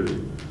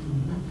really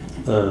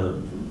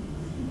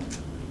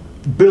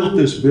built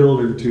this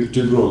building to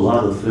do a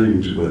lot of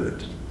things with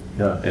it.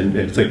 Yeah, and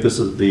I think this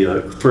is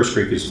the First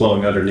Creek is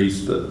flowing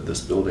underneath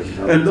this building.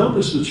 And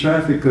notice the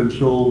traffic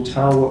control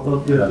tower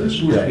up there.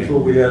 This was before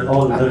we had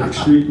automatic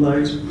street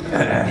lights.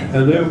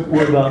 And there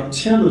were about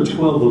 10 or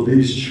 12 of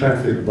these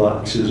traffic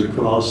boxes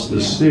across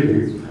the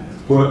city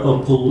where a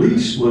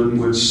policeman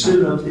would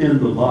sit up in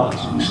the box.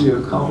 You see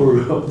a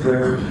copper up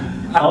there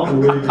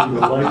operating the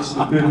lights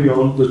depending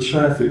on the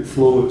traffic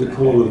flow at the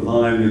corner of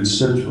Vine and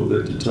Central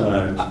at the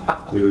time.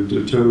 They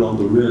would turn on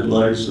the red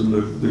lights and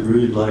the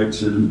green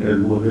lights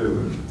and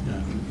whatever.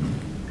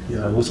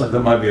 Yeah, it looks like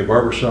that might be a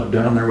barber shop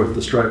down there with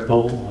the striped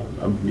pole,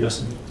 I'm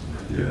guessing.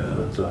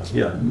 Yeah. But,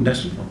 yeah,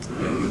 next one.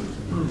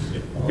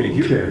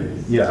 Okay.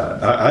 Yeah,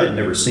 I had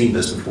never seen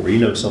this before. You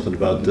know something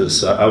about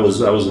this. I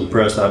was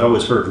impressed. I'd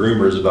always heard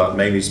rumors about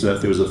Mamie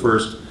Smith, who was the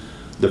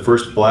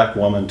first black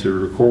woman to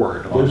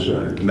record,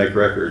 to make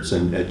records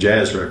and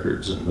jazz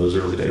records in those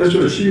early days. That's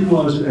what she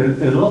was,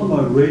 and on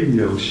my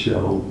radio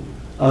show,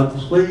 I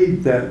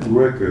played that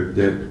record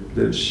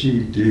that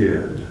she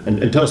did.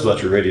 And tell us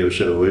about your radio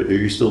show. Are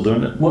you still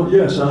doing it? Well,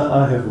 yes,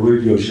 I have a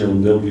radio show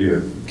on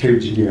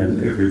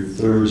KGN every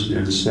Thursday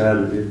and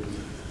Saturday.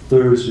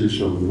 Thursdays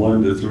from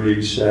 1 to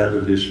 3,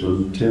 Saturdays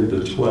from 10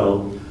 to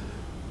 12.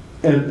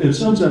 And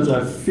sometimes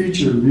I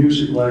feature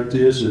music like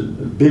this,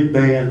 and big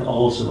band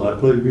also. I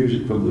play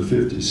music from the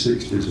 50s,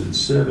 60s, and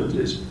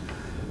 70s.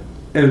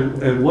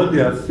 And one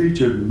day I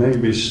featured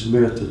Mamie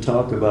Smith to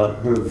talk about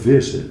her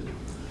visit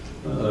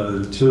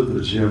to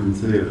the Gym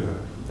Theater,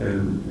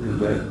 and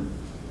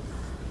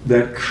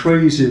that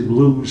crazy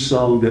blues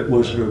song that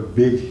was her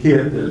big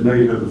hit that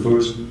made her the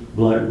first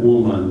black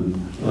woman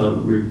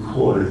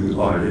recording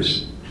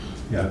artist.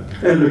 Yeah.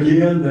 And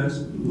again, that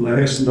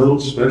last note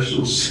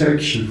special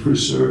section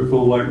reserved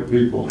for white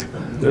people.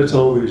 That's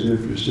always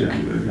interesting to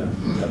me.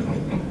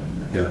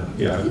 Yeah.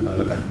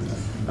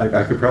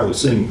 I could probably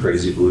sing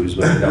Crazy Blues,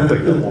 but I don't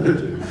think I wanted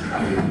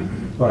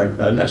to. All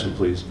right, next one,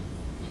 please.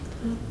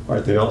 All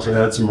right, they also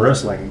had some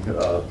wrestling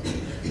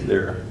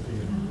there.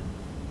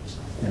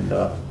 And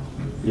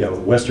yeah,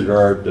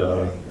 Westergaard,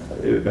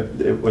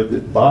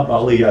 Bob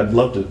Ali, I'd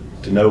love to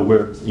know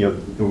where,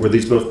 were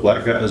these both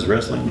black guys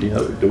wrestling?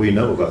 Do we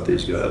know about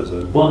these guys?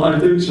 Well, I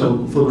think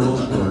so, for the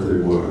most part they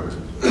were.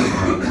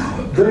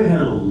 They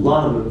had a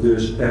lot of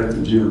this at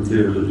the Gym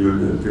Theater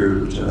during that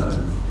period of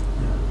time.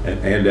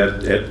 And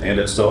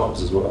at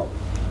Staub's as well.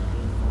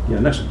 Yeah,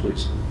 next one,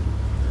 please.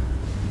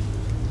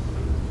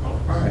 All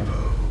right.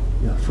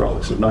 Yeah,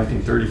 Frolics of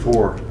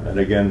 1934. And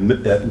again,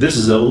 this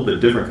is a little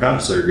bit different kind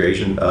of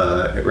segregation.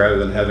 Rather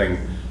than having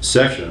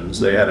sessions,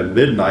 they had a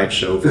midnight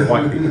show for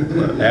white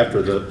people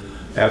after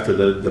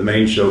the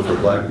main show for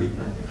black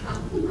people.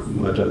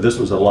 But this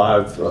was a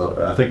live,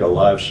 I think a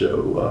live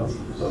show of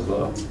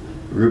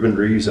Reuben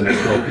Reeves and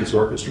his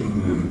orchestra.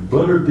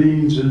 Butter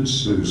beans and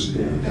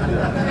Susie.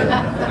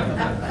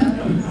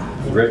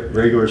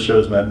 Regular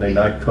shows matinee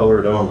night,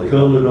 colored only.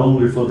 Colored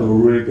only for the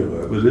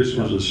regular, but this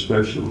was a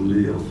special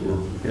deal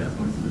for. Yeah.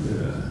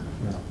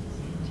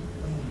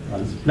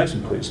 Next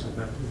one, please.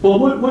 Well,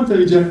 one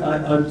thing, Jack,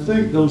 I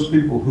think those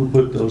people who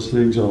put those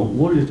things on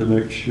wanted to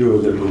make sure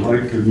that the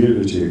white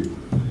community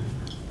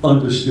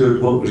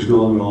understood what was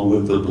going on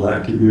with the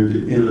black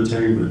community,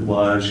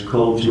 entertainment-wise,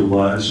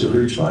 culture-wise, so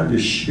they tried to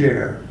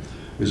share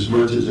as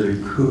much as they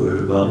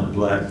could about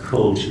black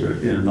culture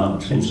in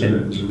Knoxville, and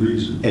that was the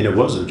reason. And it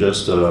wasn't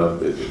just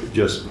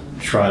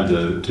trying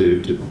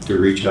to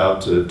reach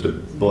out to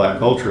black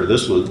culture.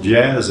 This was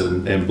jazz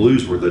and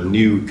blues were the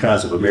new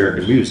kinds of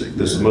American music.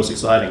 This is the most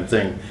exciting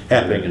thing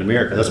happening in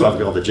America. That's why we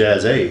call it the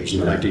jazz age in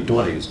the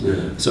 1920s.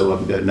 Yeah. So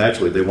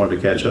naturally they wanted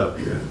to catch up.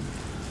 Yeah.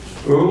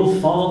 Earl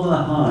Father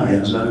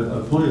Hines,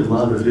 I played a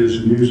lot of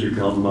his music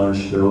on my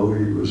show.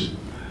 He was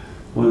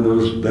one of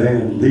those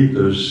band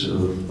leaders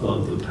of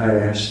the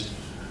past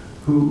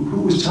who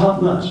was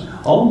top-notch,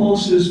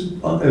 almost as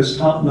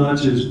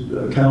top-notch as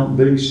Count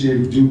Basie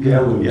and Duke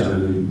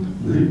Ellington.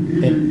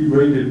 Yeah. He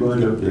rated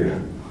right up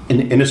there.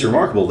 And it's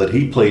remarkable that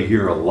he played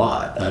here a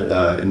lot.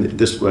 And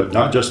this,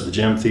 not just the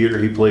Gym Theater,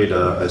 he played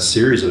a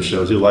series of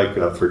shows. He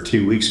for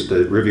 2 weeks at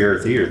the Riviera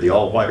Theater, the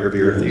all-white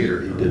Riviera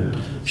Theater. He did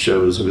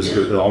shows. It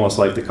was almost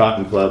like the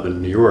Cotton Club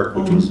in New York,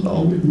 which was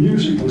all.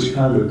 Music was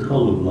kind of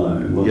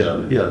colorblind,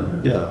 wasn't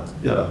it?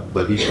 Yeah.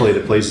 But he played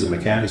at places in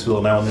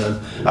Mechanicsville now and then.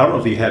 I don't know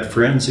if he had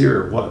friends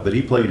here or what, but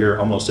he played here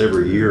almost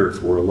every year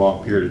for a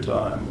long period of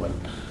time when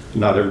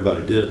not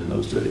everybody did in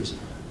those days.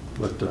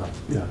 But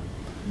yeah.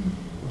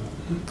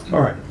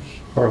 All right.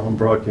 Harlem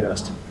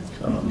Broadcast.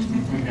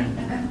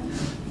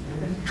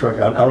 truck.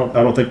 I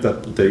don't think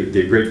that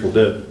the Grateful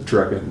Dead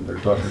trucking they're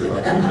talking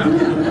about.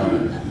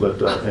 But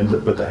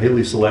the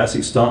Haile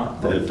Selassie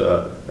stomp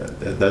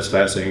that's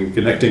fascinating.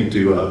 Connecting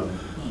to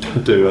I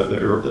don't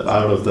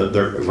know if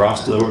the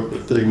Rasta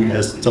thing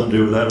has something to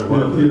do with that or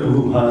what. Well, you know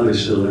who Haile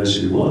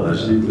Selassie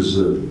was? He was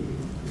the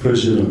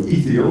president of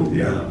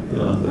Ethiopia,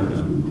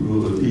 the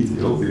ruler of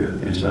Ethiopia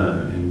at the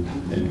time,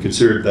 and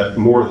considered that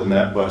more than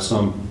that by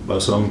some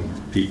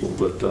people.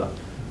 But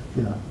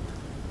yeah.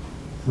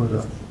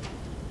 But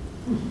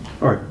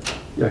all right.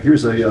 Yeah.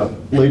 Here's a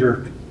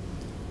later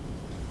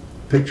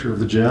picture of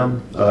the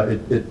gem.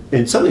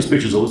 And some of these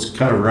pictures looks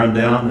kind of run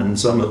down, and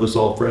some of it looks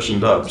all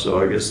freshened up.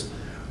 So I guess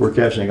we're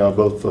cashing on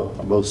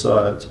both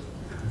sides.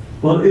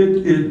 Well,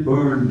 it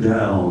burned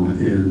down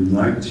in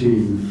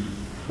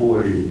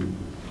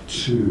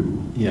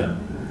 1942. Yeah.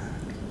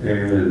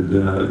 And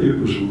it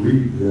was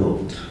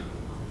rebuilt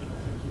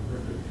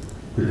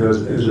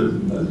because, as I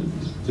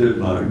said,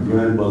 my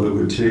grandmother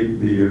would take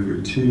me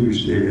every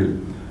Tuesday,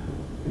 and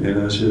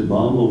I said,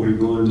 "Mom, are we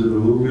going to the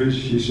movies?"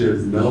 She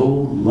said, "No,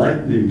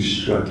 lightning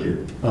struck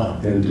it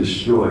and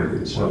destroyed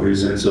it." So we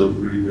had to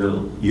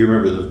rebuild. You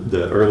remember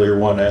the earlier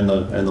one and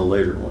the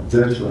later one?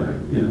 That's right.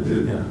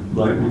 Yeah,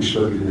 lightning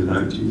struck it in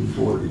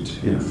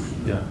 1942.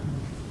 Yeah.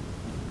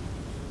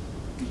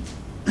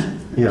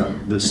 Yeah,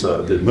 this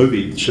the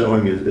movie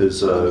showing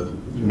is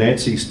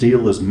Nancy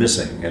Steele is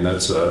Missing, and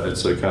it's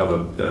a kind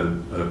of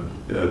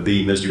a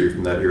B mystery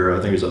from that era.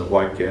 I think it's a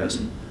white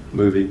cast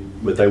movie,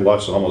 but they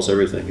watched almost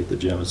everything at the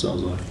gym, it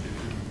sounds like.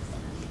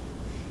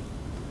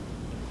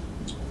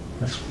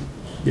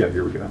 Yeah,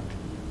 here we go.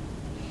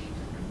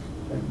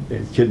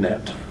 And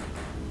Kidnapped.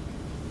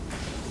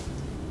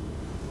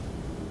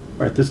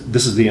 All right,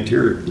 this is the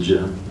interior of the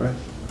gym, right?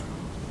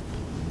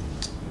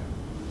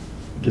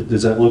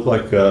 Does that look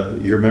like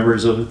your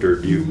memories of it, or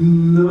do you?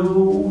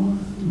 No,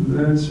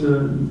 that's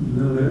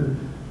no.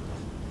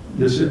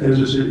 As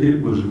I said,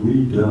 it was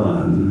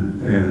redone,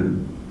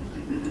 and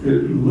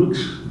it looks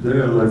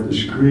there like the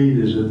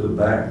screen is at the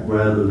back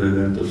rather than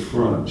at the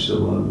front.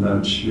 So I'm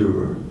not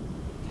sure.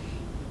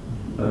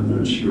 I'm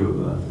not sure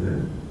about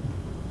that.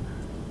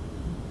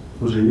 It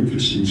was an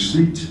interesting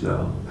seat,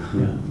 though.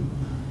 Yeah.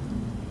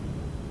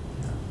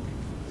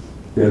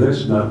 Yeah,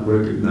 that's not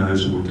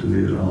recognizable to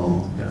me at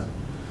all. Yeah.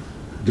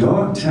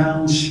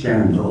 Dogtown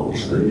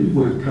Scandals. They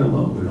would come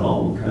up with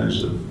all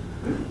kinds of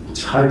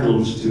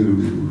titles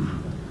to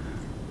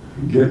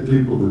get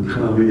people to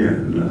come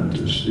in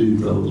to see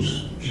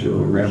those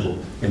shows. Ramble.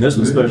 And this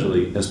is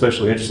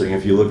especially interesting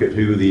if you look at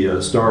who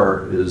the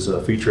star is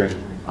featuring.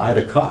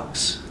 Ida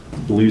Cox,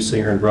 blues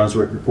singer and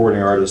Brunswick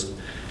recording artist.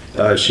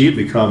 She had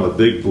become a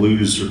big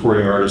blues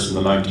recording artist in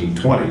the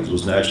 1920s,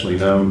 was nationally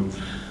known,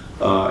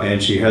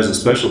 and she has a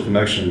special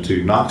connection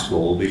to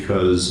Knoxville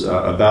because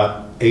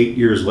about 8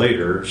 years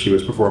later, she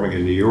was performing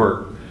in New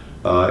York,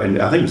 and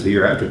I think it was the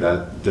year after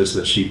that,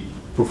 that she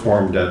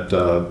performed at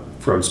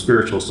From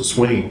Spirituals to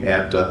Swinging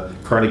at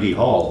Carnegie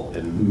Hall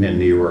in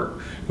New York,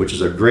 which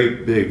is a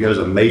great big, it was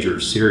a major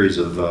series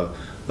of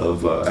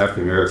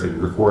African American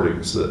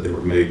recordings that they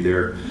were made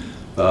there.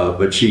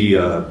 But she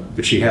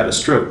had a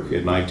stroke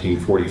in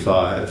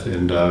 1945,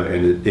 and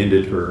it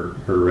ended her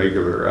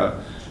regular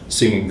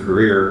singing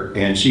career.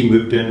 And she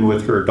moved in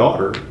with her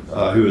daughter,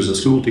 who was a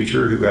school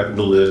teacher who happened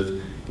to live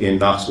in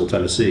Knoxville,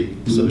 Tennessee.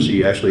 So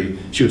she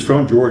was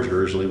from Georgia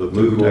originally, but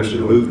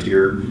moved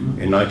here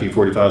in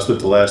 1945. Spent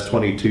the last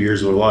 22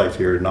 years of her life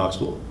here in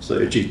Knoxville.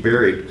 So she's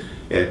buried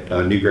at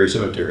Newberry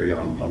Cemetery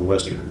on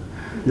Western.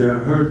 Yeah,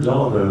 her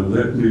daughter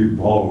let me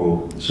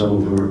borrow some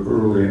of her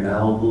early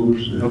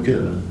albums to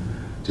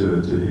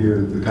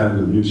hear the kind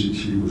of music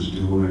she was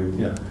doing.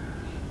 Yeah.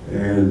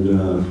 And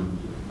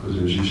because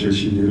as she said,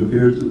 she did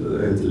appear at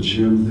the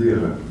Bijou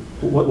Theatre.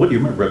 What do you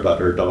remember about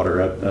her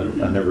daughter? I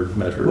never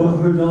met her. Well,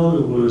 her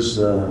daughter was,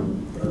 her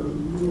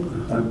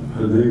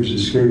name's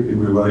escaping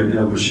me right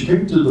now, but she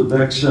came to the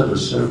Beck Center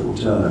several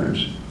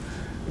times.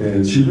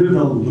 And she lived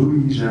on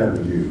Louise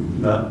Avenue,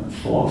 not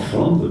far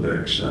from the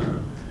Beck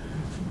Center.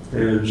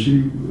 And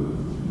she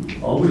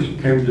always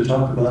came to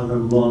talk about her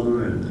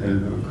mother and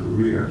her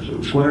career, so it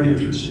was quite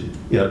interesting.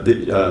 Yeah,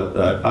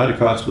 Ida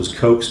Cox was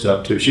coaxed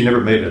up to, she never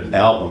made an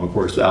album. Of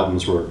course, the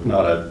albums were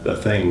not a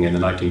thing in the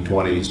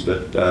 1920s,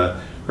 but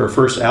her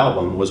first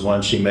album was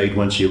one she made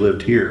when she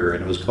lived here,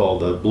 and it was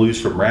called Blues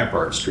from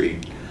Rampart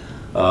Street.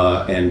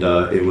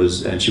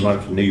 And she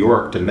went to New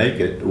York to make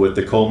it with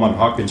the Coleman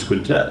Hawkins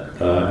Quintet.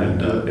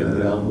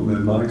 That album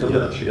in my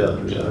collection. Yeah.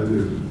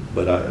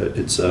 But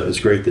it's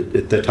great that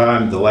at the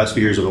time, the last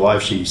few years of her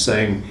life, she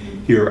sang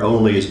here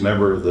only as a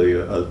member of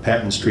the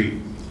Patton Street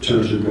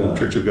Church of God.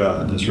 Church of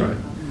God. That's right.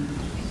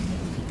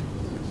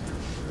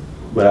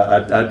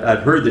 But I'd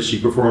heard that she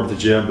performed at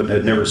the gym, but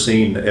had never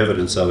seen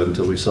evidence of it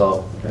until we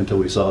saw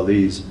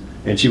these.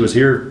 And she was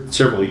here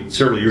several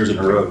years in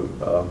a row.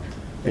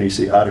 And you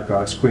see Ida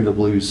Cox, Queen of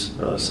the Blues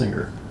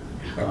singer.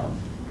 Yeah.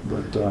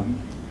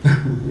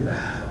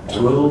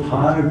 12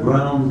 high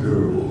brown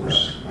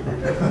girls.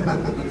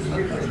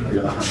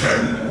 Yeah.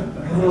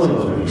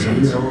 Oh,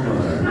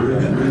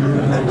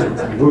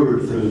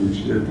 word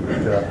things, didn't we?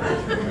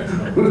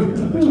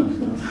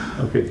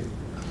 Okay.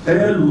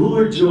 And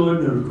Lloyd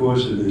Jordan, of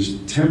course, in his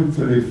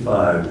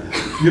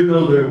 10:35. You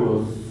know, there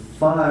were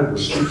 5 or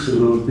 6 of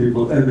those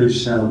people, and they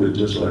sounded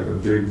just like a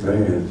big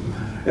band.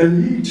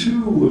 And he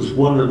too was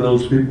one of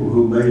those people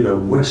who made a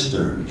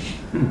Western.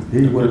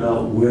 He went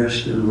out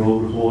west and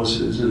rode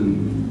horses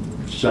and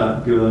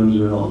shotguns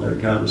and all that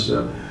kind of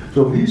stuff.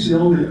 So he's the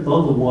only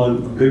other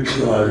one, big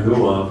star I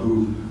know of,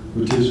 who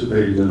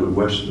participated in a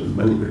Western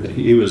movie.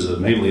 He was a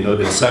mainly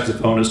noted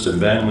saxophonist and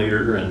band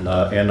leader and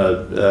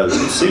a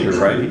singer,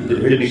 right?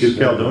 Didn't he do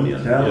Caledonia?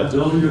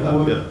 Caledonia,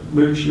 yeah.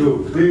 makes your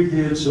big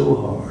head so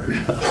hard.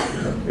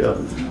 Yeah,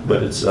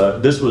 but it's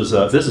this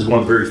is one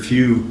of the very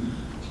few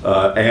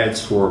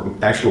ads for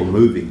actual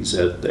movies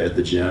at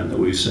the gym that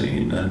we've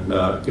seen, and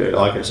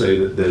like I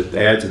say, the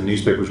ads in the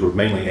newspapers were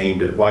mainly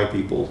aimed at white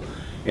people,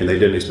 and they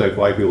didn't expect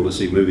white people to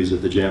see movies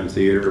at the gym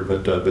theater,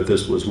 but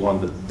this was one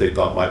that they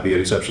thought might be an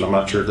exception. I'm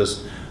not sure if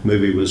this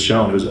movie was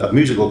shown. It was a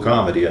musical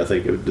comedy, I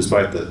think,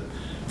 despite the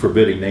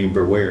forbidding name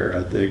Beware.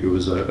 I think it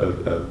was a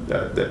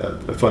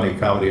funny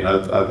comedy, and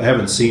I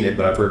haven't seen it,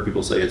 but I've heard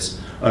people say it's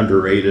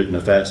underrated and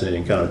a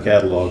fascinating kind of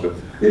catalog of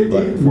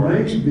black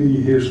performers. It may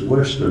be his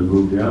Western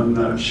movie, I'm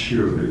not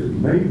sure. It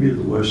may be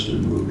the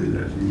Western movie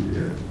that he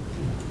did.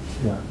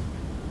 Yeah.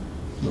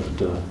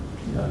 But,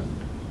 yeah.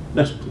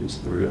 Next, please.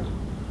 There we go.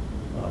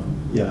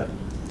 Yeah.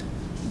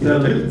 Now,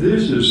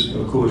 this is,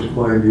 of course,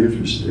 quite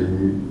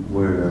interesting,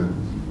 where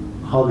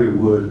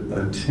Hollywood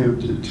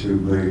attempted to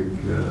make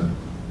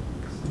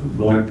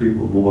black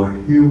people more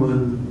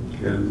human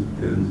in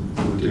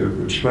with their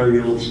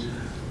portrayals.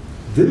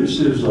 This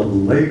is a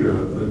later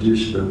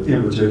edition of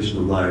Imitation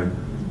of Life.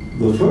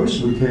 The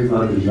first one came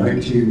out in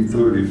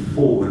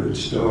 1934, and it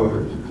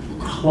starred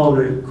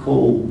Claudette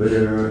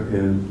Colbert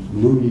and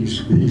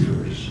Louise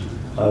Beavers,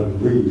 I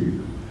believe.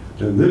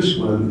 And this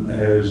one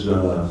has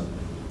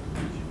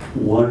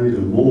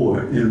Juanita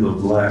Moore in the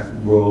black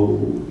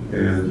role,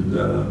 and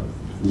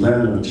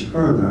Lana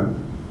Turner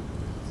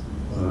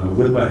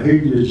with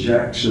Mahalia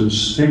Jackson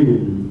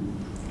singing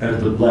at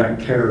the black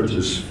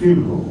character's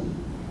funeral.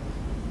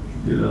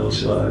 You know,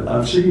 so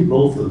I've seen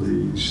both of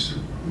these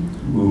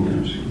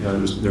movies. Yeah,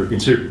 they're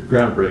considered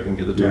groundbreaking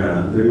at the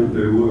time. Yeah,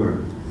 they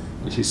were.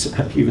 You see,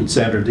 even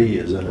Sandra Dee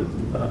is in it.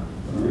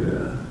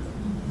 Yeah.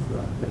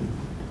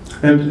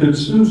 And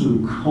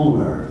Susan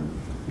Conner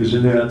is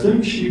in there. I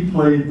think she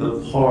played the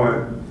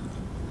part,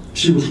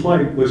 she was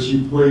white, but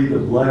she played a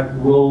black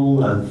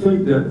role. I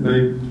think that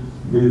may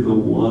be the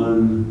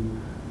one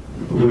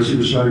where she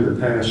was trying to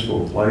pass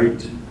for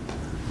white.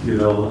 You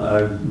know,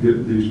 I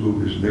get these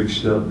movies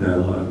mixed up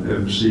now. I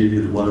haven't seen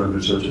either one of them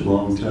in such a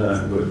long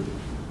time, but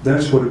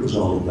that's what it was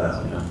all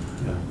about.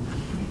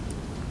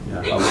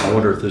 Yeah. I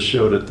wonder if this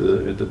showed at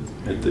the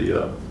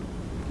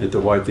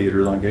White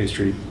Theater on Gay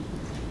Street.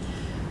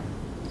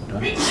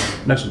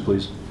 Next one,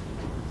 please.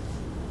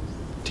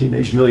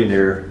 Teenage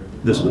Millionaire.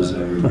 This was.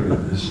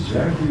 This is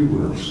Jackie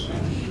Wilson.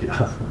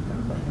 Yeah.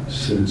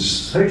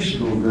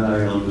 Sensational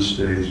guy on the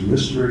stage,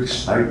 Mr.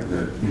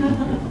 Excitement.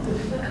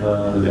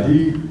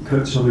 He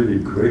cut so many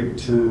great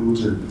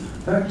tunes. In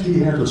fact, he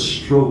had a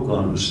stroke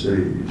on the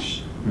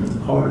stage,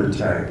 heart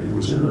attack. He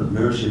was in a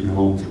nursing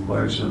home for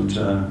quite some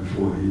time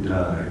before he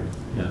died.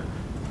 Yeah.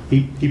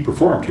 He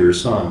performed here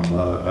some.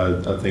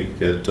 I think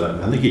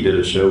he did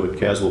a show at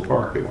Caswell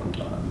Park at one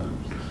time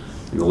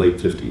in the late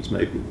 50s,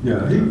 maybe.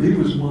 Yeah, he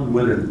was one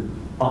with an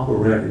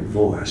operatic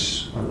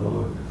voice.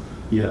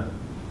 Yeah.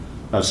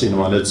 I've seen him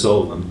on Ed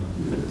Sullivan.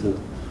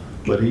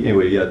 But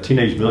anyway, yeah,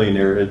 Teenage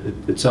Millionaire,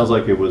 it sounds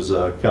like it was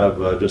kind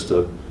of just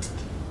a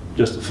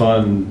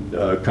fun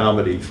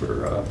comedy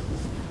for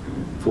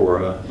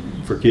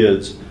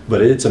kids.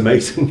 But it's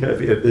amazing.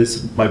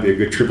 This might be a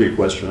good trivia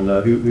question.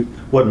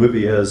 What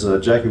movie has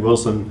Jackie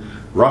Wilson,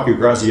 Rocky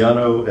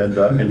Graziano, and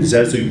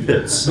Zazu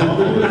Pitts all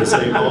in the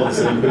same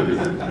movie?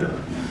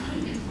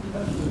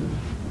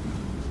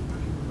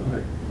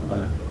 All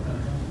right.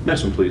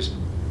 Next one, please.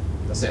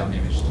 That's the only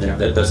image. Yeah,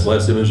 that's the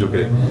last image.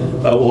 Okay.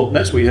 Well,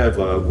 next we have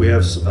a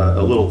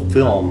little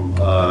film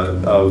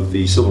of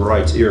the civil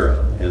rights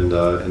era, and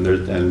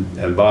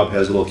Bob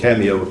has a little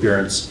cameo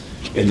appearance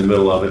in the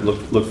middle of it.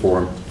 Look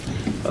for him.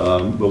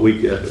 But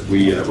we're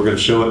going to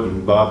show it,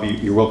 and Bob,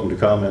 you're welcome to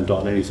comment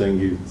on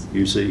anything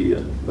you see.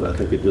 But I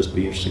think it'd just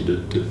be interesting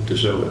to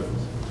show it.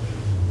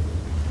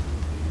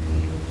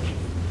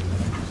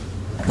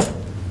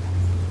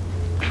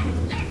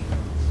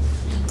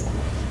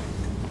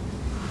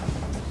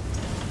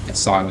 It's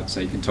silent,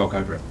 so you can talk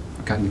over it.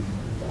 Okay.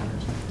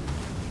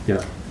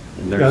 Yeah.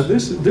 Now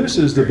this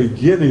is the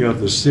beginning of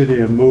the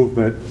sit-in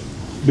movement.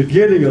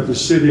 Beginning of the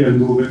sit-in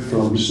movement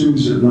from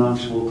students at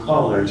Knoxville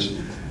College.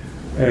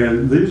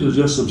 And these are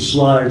just some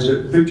slides,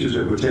 pictures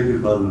that were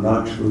taken by the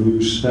Knoxville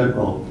News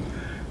Sentinel.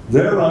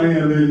 There I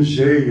am in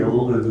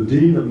jail, and the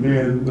dean of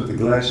men with the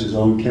glasses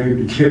on came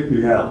to get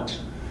me out.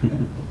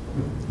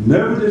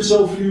 Never did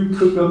so few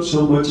cook up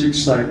so much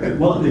excitement.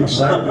 Well, the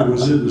excitement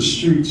was in the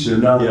streets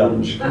and not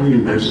on the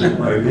screen as in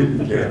my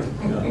hidden camera.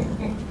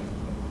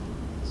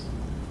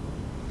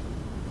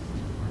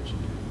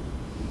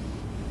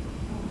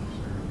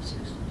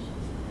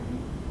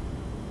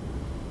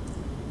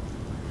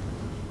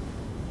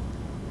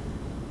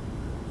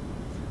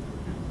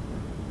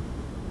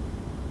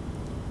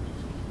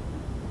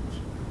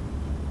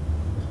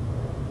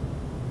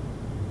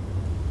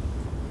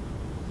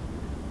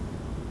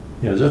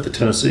 Yeah, is that the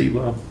Tennessee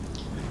law?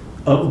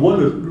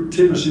 One of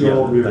Tennessee Yeah,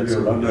 All River, that's-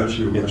 I'm not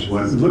sure which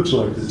one. It looks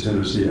like the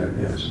Tennessee Act,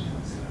 yes.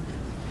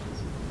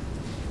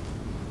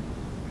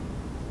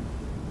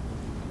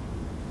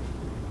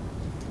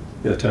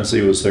 Yeah,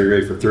 Tennessee was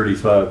segregated for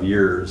 35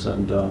 years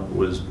and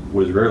was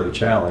rarely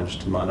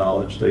challenged, to my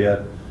knowledge. They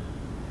had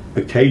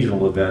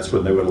occasional events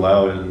when they would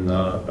allow in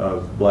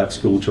black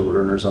school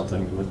children or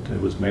something, but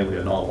it was mainly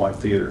an all-white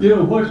theater. You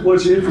know,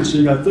 what's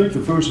interesting, I think the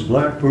first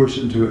black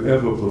person to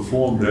ever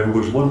perform there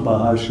was one of my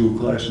high school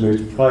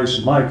classmates,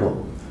 Price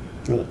Michael,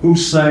 who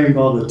sang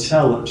on the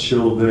talent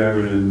show there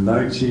in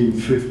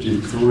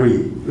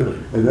 1953. Really?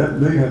 And that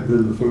may have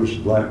been the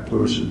first black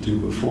person to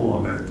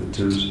perform at the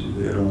Tennessee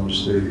Theater on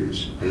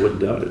stage. I wouldn't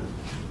doubt it.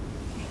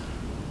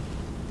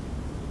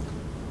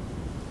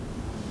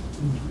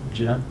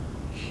 Jen?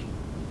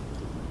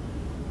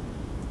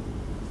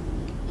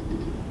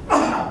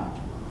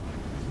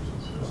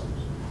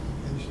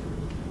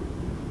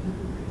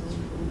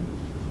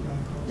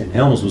 And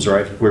Helms was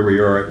right where we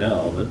are right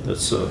now. That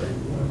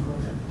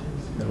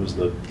was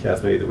the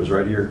cafe that was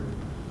right here.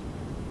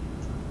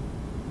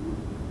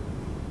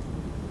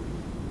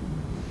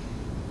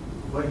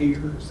 What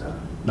year is that?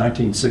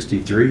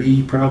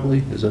 1963,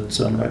 probably. Does that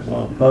sound right,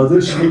 Bob?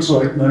 This looks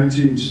like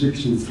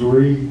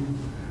 1963.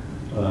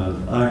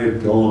 I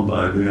had gone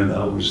by then.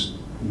 I was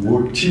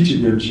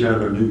teaching in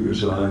Chattanooga,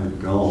 so I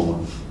had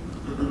gone.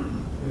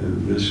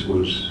 And this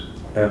was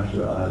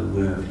after I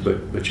left.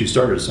 But you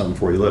started some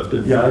before you left,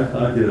 didn't you? Yeah,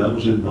 I did. I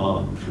was in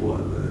Bond before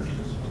I left.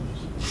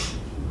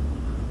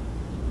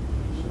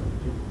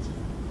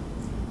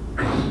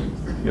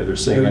 Yeah, they're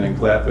singing and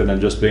clapping and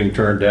just being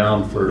turned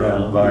down for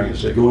buying a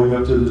ticket. Going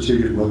up to the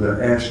ticket when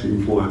they're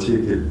asking for a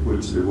ticket,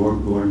 which they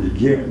weren't going to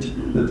get.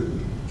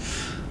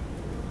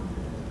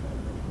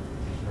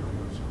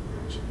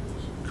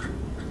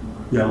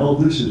 Yeah, all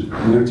this is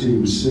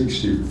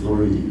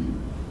 1963.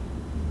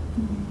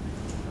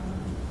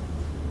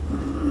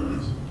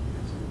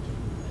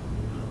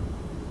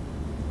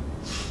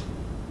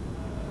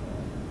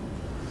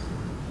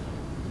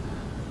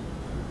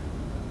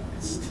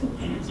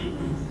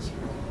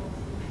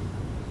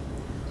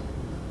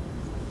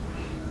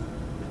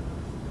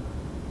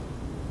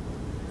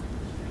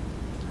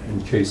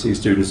 And KC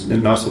students,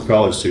 and Knoxville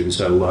College students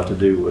had a lot to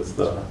do with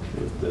the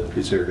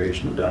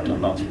desegregation of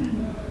downtown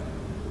Knoxville.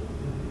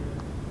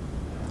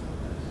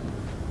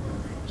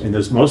 And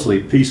it's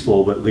mostly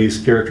peaceful, but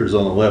these characters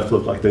on the left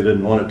look like they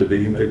didn't want it to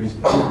be, maybe.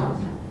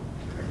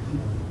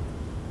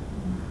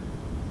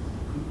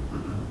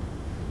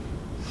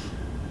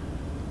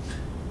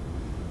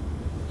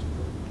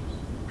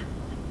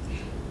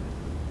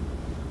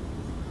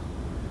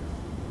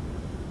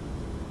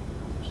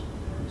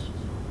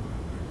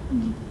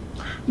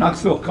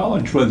 Knoxville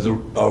College was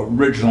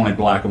originally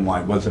black and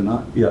white, was it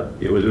not? Yeah,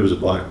 it was a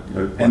black.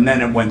 And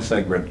then it went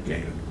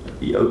segregated.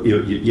 Yeah,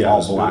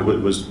 All black.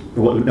 it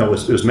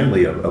was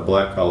mainly a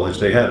black college.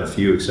 They had a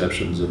few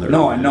exceptions in there.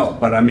 No, I know,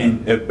 but I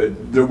mean,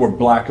 there were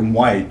black and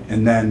white,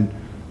 and then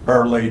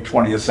early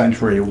 20th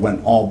century it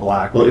went all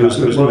black. Well, it was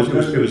established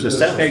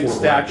State for black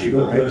statute,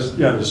 people. right?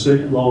 Yeah, the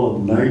state law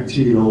of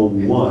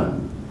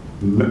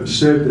 1901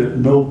 said that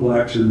no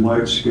blacks and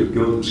whites could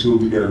go to school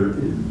together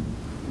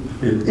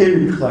in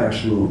any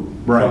classroom,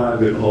 Right.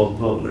 private or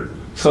public.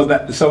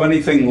 So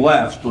anything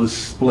left was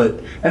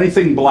split.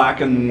 Anything black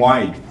and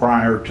white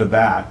prior to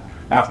that,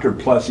 after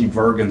Plessy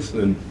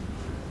Ferguson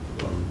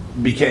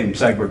became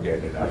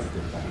segregated after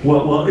that.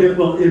 Well,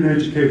 in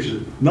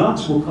education,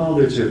 Knoxville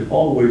College had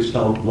always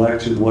taught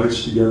blacks and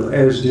whites together,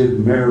 as did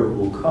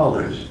Maryville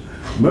College.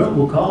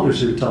 Maryville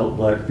College had taught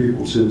black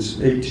people since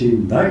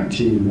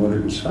 1819 when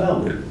it was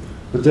founded.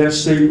 But that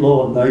state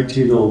law of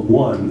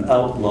 1901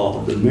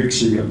 outlawed the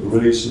mixing of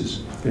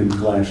races in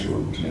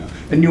classrooms. Yeah.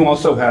 And you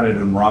also had it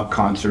in rock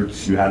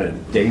concerts, you had it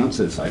at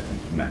dances, I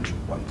think you mentioned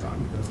one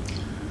time.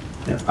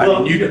 Yeah. I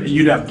mean,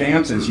 you'd have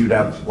dances, you'd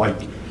have like,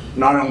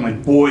 not only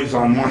boys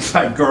on one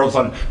side, girls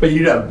on, but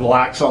you'd have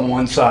blacks on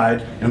one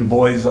side and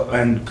boys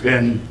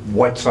and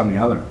whites on the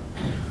other.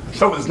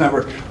 So it was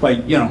never, like,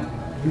 you know,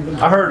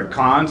 I heard of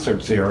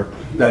concerts here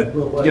that,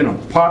 you know,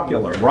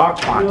 popular rock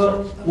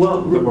concerts that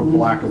were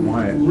black and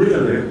white.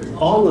 Really,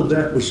 all of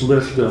that was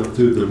left up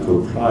to the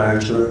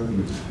proprietor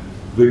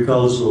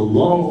because the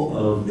law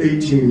of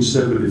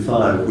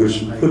 1875,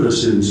 which put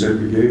us in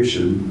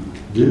segregation,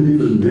 didn't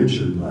even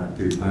mention black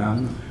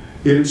people.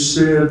 It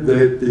said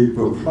that the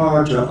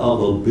proprietor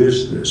of a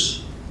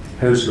business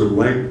has the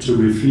right to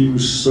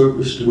refuse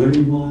service to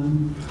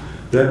anyone.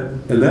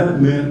 And that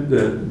meant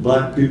that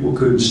black people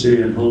couldn't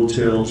stay in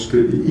hotels,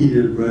 couldn't eat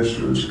at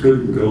restaurants,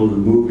 couldn't go to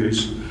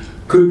movies,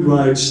 couldn't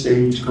ride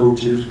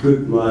stagecoaches,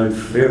 couldn't ride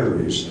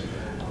ferries,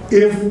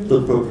 if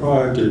the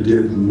proprietor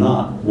did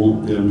not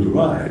want them to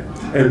ride.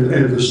 And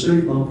the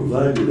state law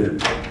provided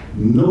that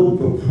no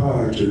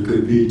proprietor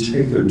could be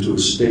taken to a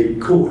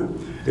state court.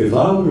 If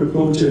I were to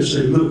protest,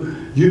 say, look,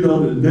 you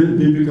don't admit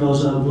me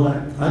because I'm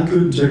black, I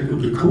couldn't take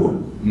them to court.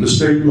 The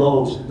state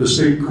laws, the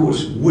state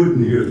courts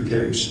wouldn't hear the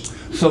case.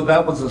 So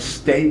that was a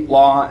state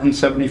law in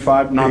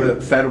 '75, not a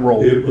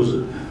federal? It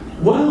was,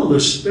 Well, the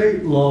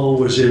state law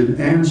was in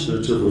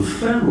answer to the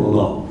federal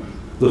law.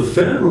 The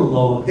federal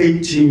law,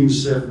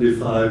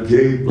 1875,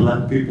 gave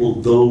black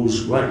people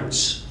those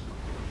rights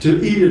to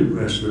eat in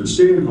restaurants,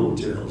 stay in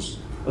hotels,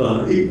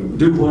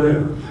 do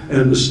whatever.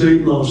 And the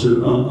state law said,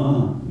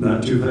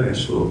 not too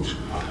fast, folks.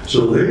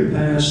 So they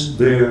passed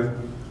their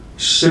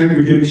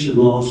segregation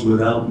laws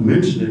without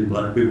mentioning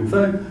black people. In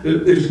fact,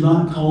 it's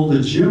not called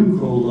the Jim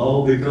Crow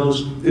law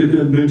because it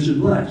didn't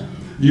mention blacks.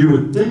 You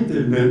would think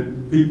they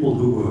meant people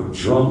who were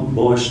drunk,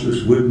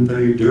 boisterous, wouldn't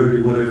pay,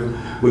 dirty, whatever,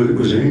 but it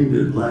was aimed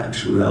at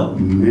blacks without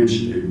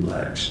mentioning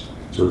blacks.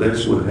 So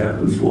that's what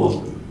happened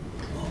for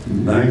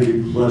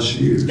 90 plus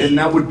years. And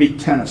that would be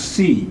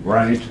Tennessee,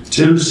 right?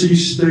 Tennessee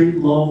state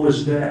law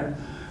was that.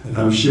 And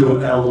I'm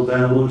sure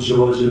Alabama,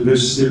 Georgia,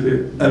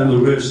 Mississippi, and the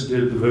rest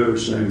did the very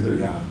same thing.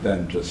 Yeah,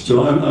 then just.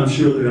 So I'm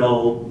sure they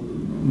all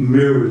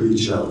mirrored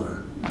each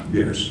other,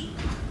 yes.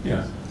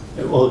 Yeah.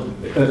 Well,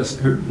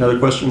 another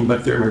question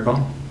back there, Mary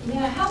Paul?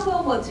 Yeah, how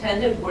well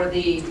attended were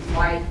the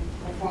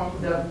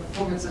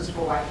performances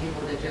for white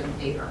people at Bijou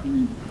Theatre?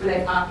 Were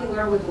they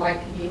popular with the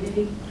white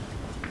community?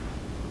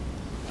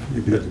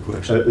 You get the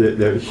question.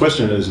 The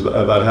question is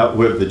about how,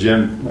 with the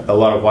Gym, a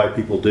lot of white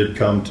people did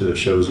come to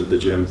shows at the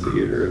Gym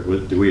Theatre.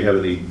 Do we have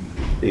any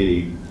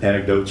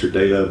anecdotes or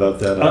data about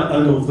that? I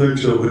don't think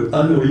so, but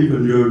I know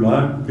even during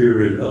my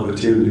period of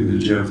attending the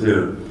Gym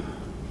Theatre,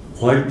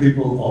 white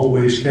people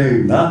always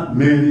came. Not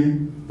many,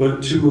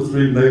 but 2 or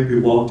 3 maybe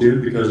walked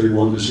in because they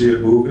wanted to see a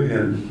movie,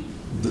 and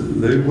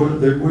they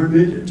weren't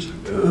in it.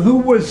 Who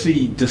was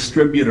the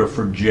distributor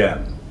for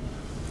Gem?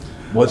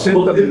 Was it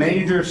the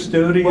major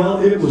studio?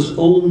 Well, it was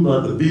owned by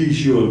the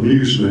Bijou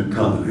Amusement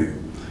Company.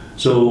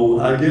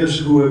 So I guess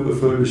whoever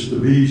furnished the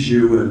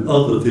Bijou and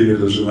other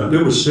theaters around,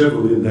 there were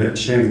several in that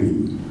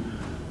chain.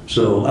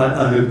 So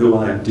I have no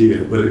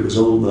idea, but it was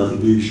owned by the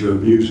Bijou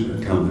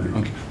Amusement Company.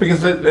 Okay.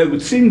 Because it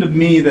would seem to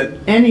me that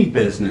any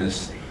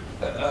business,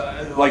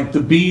 like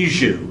the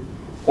Bijou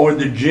or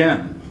the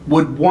Gem,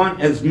 would want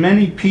as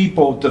many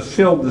people to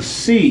fill the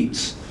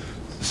seats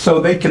so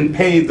they can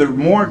pay their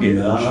mortgage.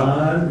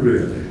 Not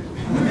really.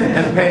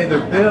 And pay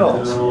their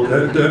bills. No,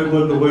 that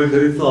wasn't the way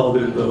they thought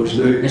in those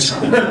days.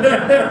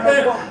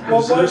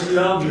 Well, That's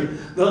the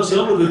object. Now,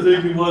 some of the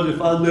thinking was,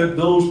 if I let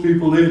those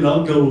people in,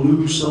 I'm going to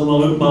lose some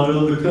of my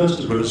other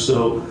customers.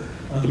 So,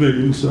 I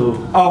mean, so.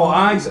 Oh,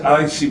 I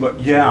see what,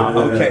 yeah,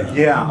 okay,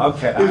 yeah,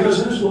 okay.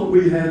 Because that's what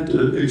we had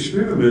to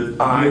experiment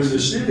with the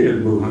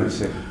sit-in movement. I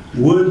see.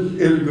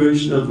 Would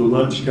integration of the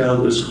lunch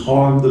counters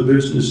harm the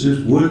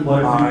businesses? Would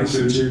white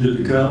people continue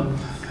to come?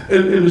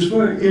 And it's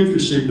very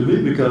interesting to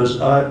me because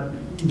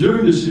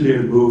during the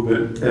sit-in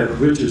movement at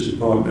Richard's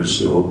department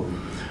store,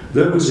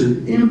 there was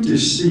an empty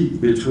seat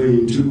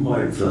between 2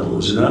 white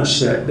fellows, and I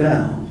sat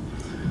down.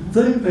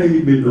 They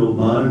paid me no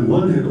mind.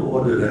 One had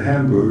ordered a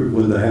hamburger.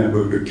 When the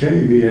hamburger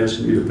came, he asked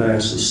me to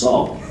pass the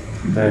salt.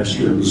 Passed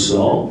him the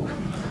salt.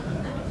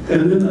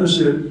 And then I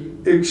said,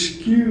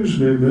 "Excuse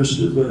me,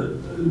 mister,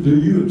 but do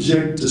you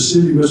object to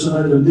sitting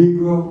beside a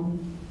Negro?"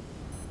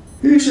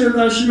 He said,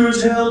 "I sure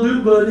as hell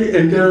do, buddy,"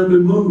 and got him to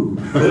move.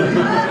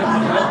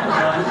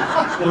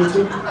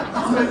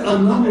 A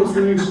number of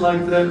things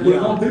like that.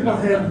 Well, people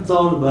hadn't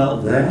thought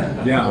about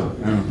that. Yeah.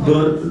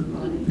 But,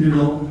 you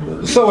know.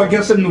 So I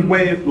guess in the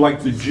way,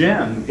 like the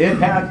Gym, it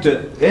had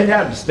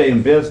to stay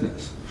in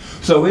business.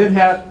 So it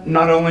had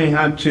not only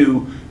had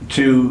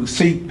to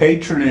seek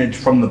patronage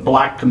from the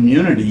black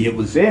community it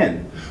was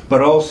in,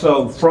 but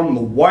also from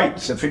the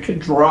whites. If it could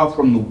draw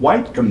from the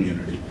white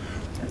community,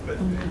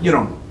 you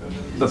know,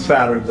 the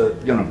fatter the,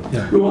 you know.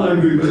 Yeah. Well, I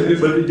agree, but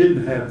it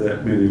didn't have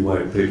that many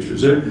white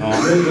patrons.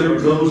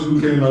 Those who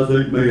came, I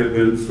think, may have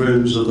been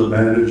friends of the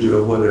manager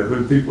or whatever,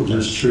 and people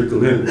just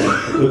trickled in.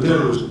 But there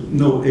was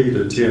no 8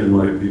 or 10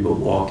 white people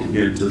walking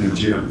into the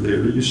Gym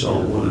Theatre. You saw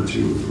 1 or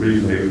 2 or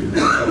 3 maybe.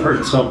 I've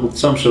heard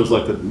some shows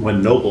like that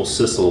when Noble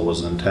Sissel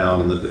was in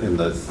town in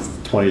the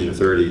 20s or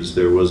 30s,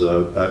 there was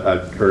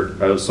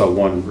I saw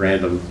one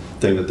random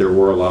thing that there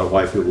were a lot of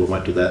white people who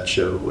went to that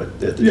show at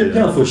the Gym.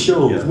 Yeah, for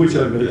shows, which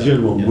are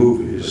general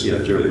movies. Yeah,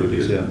 general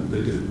movies, yeah.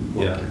 They didn't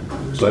walk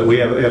in. But we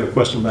have a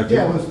question back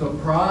here. Yeah, was the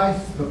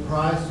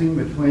pricing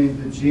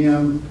between the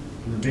Gym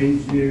and the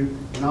Bijou,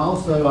 and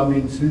also, I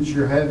mean, since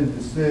you're having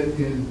to sit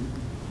in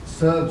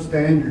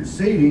substandard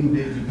seating,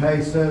 did you pay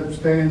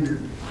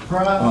substandard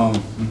price?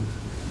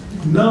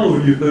 No,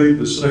 you paid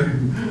the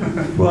same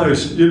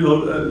price. You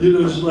know,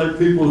 it's like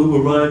people who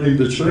were riding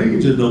the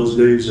trains in those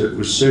days that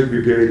were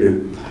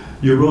segregated.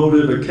 You rode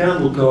in a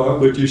cattle car,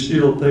 but you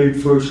still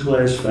paid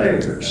first-class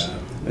fares.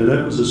 And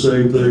that was the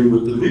same thing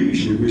with the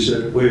Bijou. We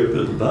sat way up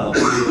at the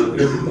bottom.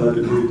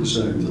 Everybody paid the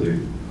same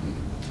thing.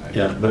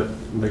 Yeah, but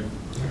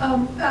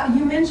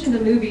you mentioned a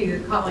movie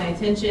that caught my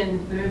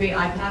attention, the movie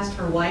I Passed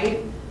for White.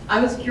 I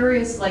was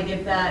curious, like,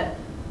 if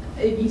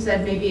you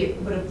said maybe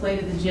it would have played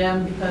at the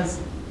Gym, because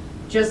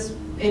just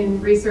in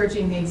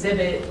researching the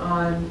exhibit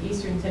on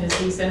Eastern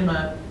Tennessee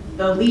Cinema,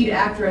 the lead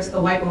actress,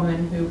 the white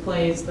woman who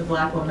plays the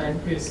black woman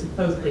who's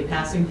supposedly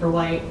passing for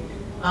white,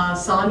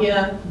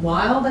 Sonia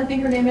Wilde, I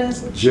think her name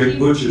is. Jake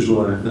Butcher's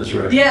wife. That's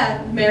right.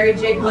 Yeah, married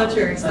Jake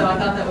Butcher, so I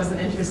thought that was an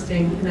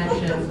interesting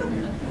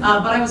connection.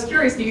 But I was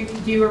curious, do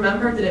you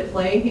remember, did it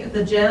play at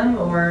the gym,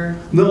 or?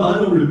 No, I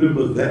don't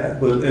remember that,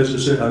 but as I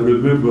said, I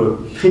remember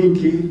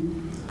Pinky,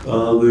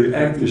 the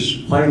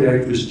actress, white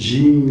actress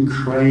Jean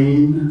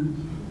Crane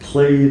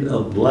played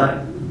a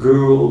black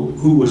girl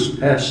who was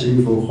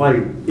passing for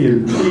white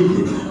in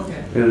Pinky,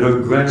 and her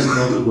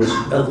grandmother was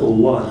Ethel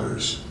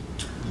Waters.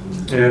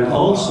 And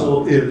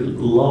also in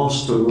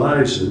Lost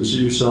Horizons,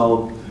 you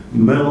saw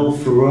Mel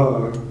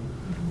Ferrer,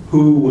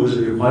 who was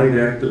a white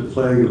actor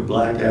playing a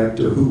black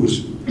actor who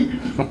was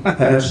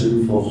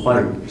passing for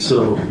white.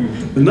 So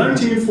in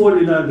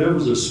 1949, there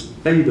was a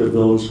spate of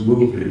those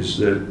movies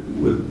that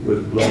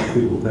with black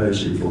people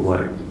passing for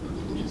white.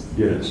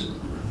 Yes.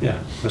 Yeah.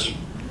 Question.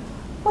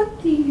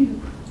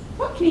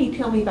 What can you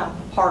tell me about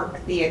the Park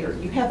Theater?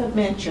 You haven't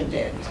mentioned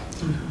it.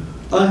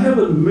 I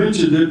haven't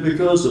mentioned it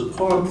because the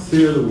Park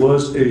Theater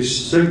was a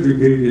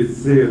segregated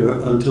theater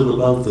until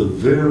about the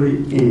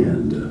very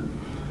end.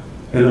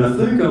 And I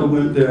think I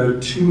went there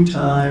 2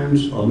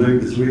 times, or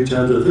maybe 3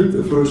 times. I think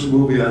the first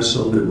movie I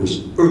saw there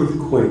was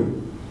Earthquake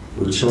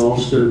with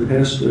Charleston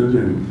Heston,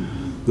 and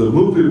the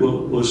movie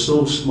was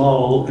so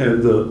small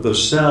and the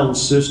sound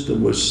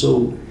system was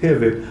so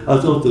heavy, I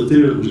thought the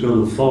theater was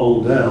going to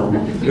fall down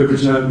every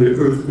time the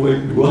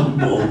earthquake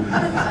rumbled.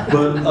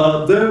 But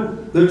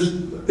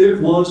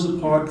it was the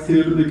Park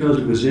Theater because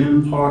it was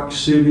in Park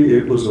City.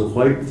 It was a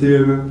white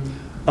theater.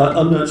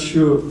 I'm not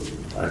sure.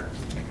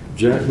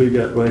 Jack, we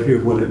got right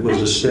here when it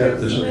was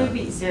established.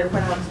 Movies there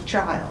when I was a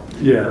child.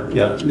 Yeah.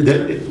 Yeah,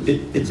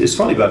 it's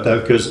funny about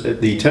that because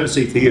the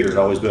Tennessee Theater had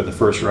always been the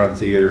first run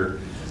theater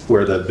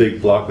where the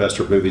big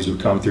blockbuster movies would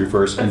come through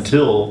first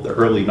until the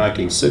early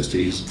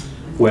 1960s,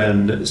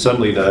 when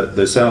suddenly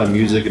the Sound of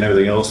Music and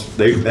everything else,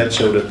 that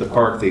showed at the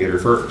Park Theater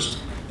first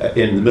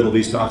in the middle of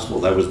East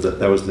Knoxville. That was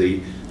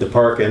the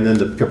Park, and then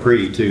the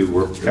Capri too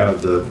were kind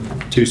of the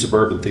 2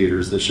 suburban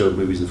theaters that showed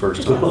movies the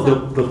first time.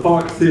 The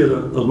Park Theater,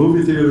 a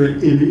movie theater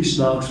in East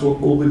Knoxville,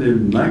 opened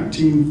in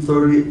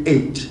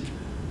 1938.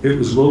 It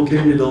was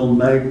located on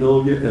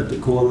Magnolia at the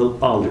corner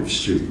of Olive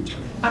Street.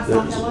 I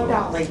saw Hello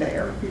Dolly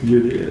there.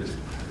 You did.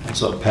 I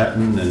saw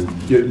Patton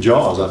and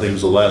Jaws, I think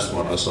was the last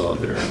one I saw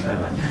there.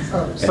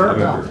 Sir,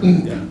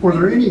 were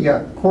there any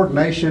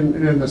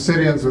coordination in the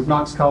sit-ins with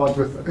Knox College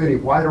with any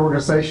white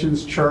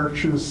organizations,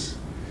 churches,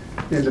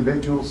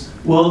 individuals?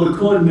 Well, the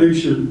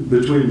coordination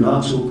between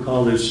Knoxville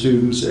College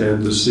students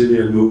and the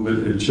sit-in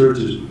movement and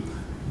churches,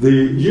 the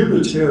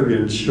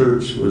Unitarian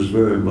Church was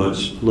very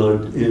much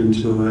plugged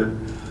into it.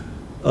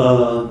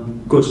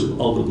 Of course,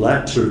 all the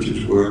black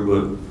churches were,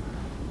 but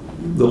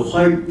the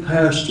white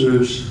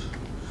pastors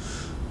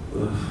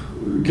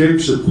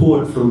gave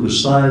support from the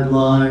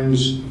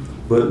sidelines,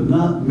 but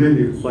not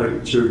many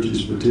white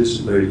churches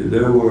participated.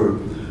 There were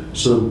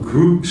some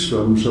groups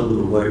from some of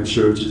the white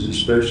churches,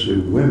 especially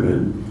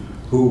women,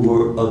 who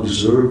were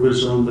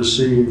observers on the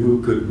scene,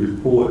 who could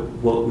report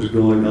what was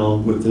going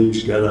on when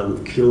things got out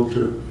of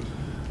kilter.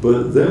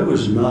 But there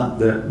was not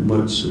that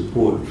much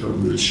support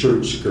from the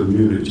church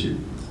community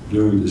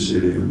during the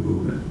sit-in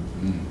movement.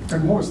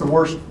 And what was the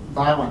worst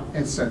violent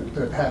incident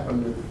that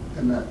happened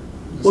in that?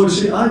 Well,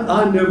 see,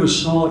 I never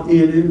saw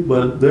any,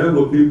 but there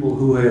were people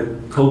who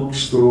had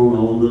cokes thrown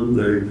on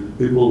them.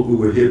 People who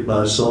were hit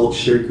by salt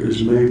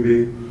shakers,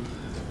 maybe.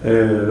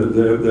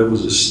 There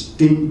was a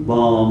stink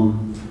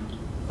bomb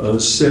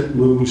set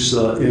loose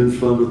in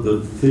front of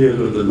the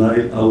theater the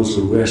night I was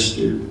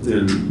arrested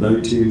in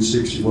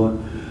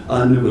 1961.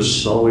 I never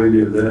saw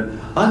any of that.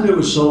 I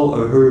never saw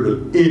or heard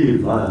of any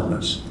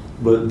violence,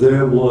 but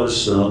there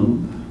was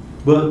some.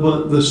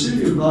 But the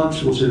city of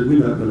Knoxville said,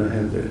 we're not going to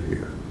have that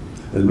here.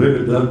 And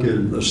Mayor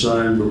Duncan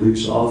assigned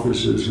police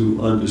officers who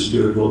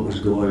understood what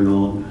was going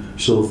on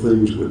so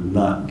things would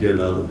not get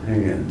out of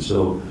hand.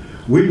 So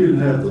we didn't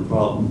have the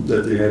problem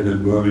that they had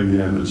in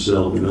Birmingham and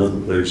Selma and other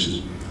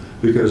places,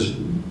 because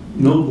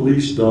no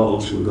police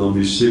dogs were going to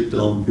be sicked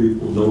on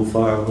people, no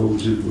fire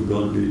hoses were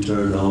going to be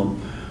turned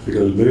on,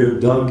 because Mayor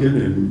Duncan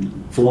and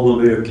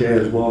former Mayor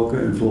Kaz Walker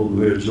and former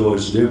Mayor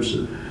Joyce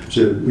Dempsey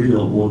said, we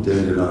don't want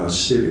that in our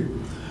city.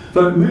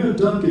 But Mayor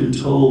Duncan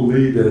told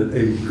me that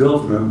a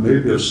governor,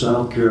 maybe of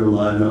South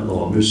Carolina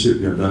or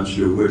Mississippi, I'm not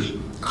sure which,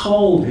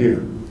 called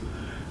him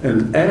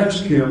and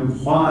asked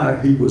him why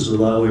he was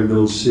allowing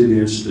those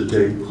sit-ins to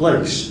take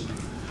place.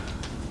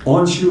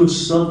 Aren't you a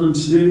southern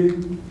city?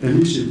 And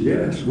he said,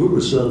 yes, we're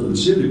a southern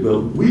city, but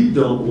we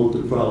don't want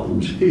the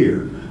problems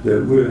here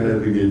that we're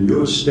having in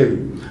your state.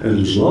 And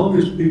as long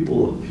as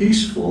people are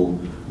peaceful,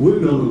 we're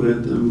going to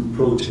let them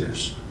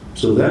protest.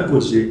 So that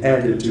was the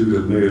attitude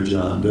of Mayor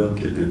John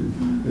Duncan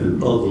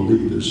and other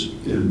leaders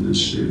in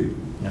this city.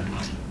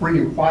 Were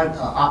any white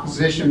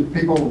opposition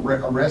people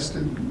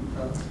arrested?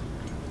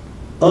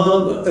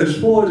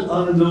 As far as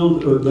I know,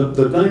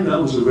 the night I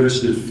was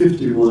arrested,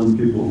 51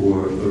 people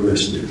were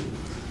arrested.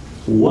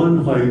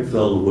 One white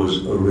fellow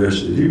was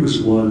arrested. He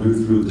was the one who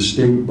threw the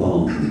stink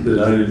bomb that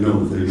I didn't know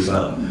anything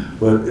about.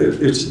 But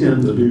it's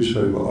in the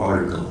newspaper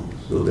article,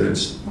 so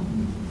that's...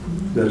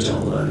 That's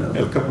all I know.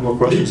 Have a couple more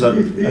questions?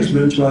 He's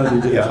been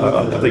trying to get.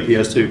 Yeah, I think he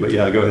has too, but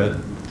yeah, go ahead.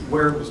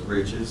 Where was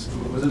Riches?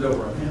 Was it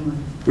over a family?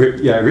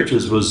 Yeah,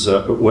 Riches was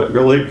what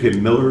later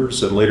became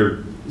Miller's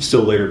and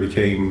still later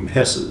became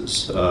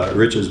Hess's.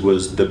 Riches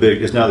was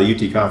it's now the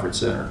UT Conference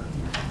Center.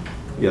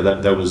 Yeah,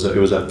 it was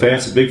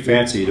a big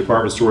fancy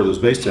department store that was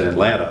based in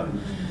Atlanta,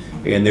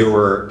 and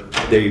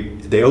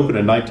they opened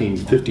in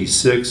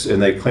 1956,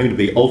 and they claimed to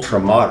be ultra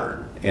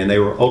modern, and they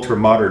were ultra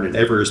modern in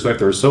every respect.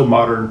 They were so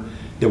modern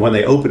that when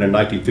they opened in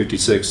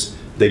 1956,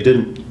 they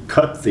didn't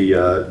cut the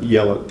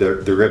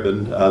the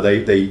ribbon.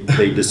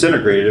 They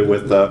disintegrated it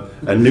with a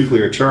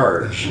nuclear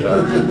charge,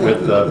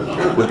 with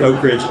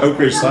Oak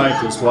Ridge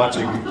scientists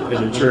watching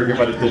and ensuring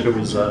everybody that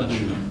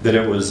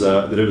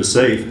it was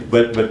safe.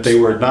 But they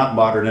were not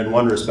modern in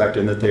one respect,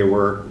 in that they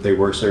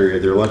were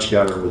segregated. Their lunch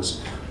counter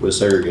was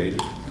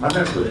segregated. I've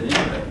never been in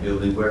that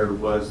building. Where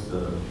was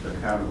the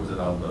counter? Was it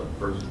on the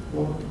first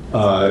floor?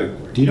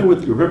 Do you know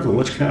remember the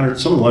lunch counter?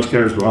 Some of the lunch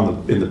counters were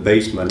in the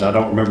basement. I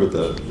don't remember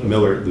the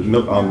Miller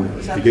on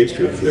the Gate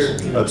Street.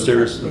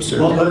 Upstairs.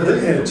 Well, they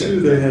had two.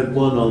 They had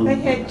one on. They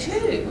had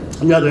two.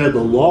 Yeah, they had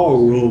the law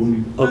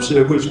room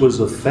upstairs, which was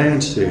a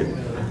fancy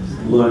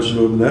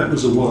lunchroom. That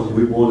was the one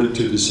we wanted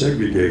to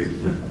desegregate.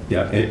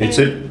 Yeah, it's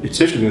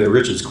interesting that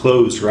Rich's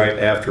closed right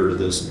after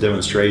this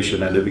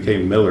demonstration, and it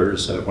became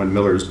Miller's when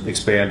Miller's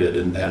expanded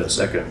and had a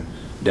second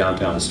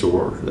downtown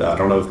store. I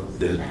don't know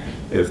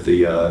if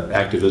the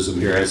activism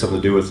here had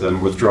something to do with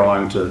them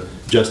withdrawing to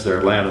just their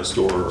Atlanta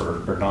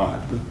store or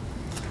not.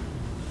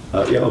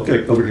 Yeah,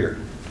 okay, over here.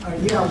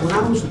 Yeah, when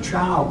I was a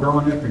child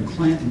growing up in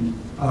Clinton,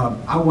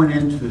 I went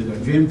into the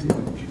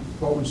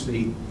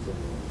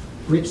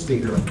Ritz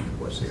Theater, I think it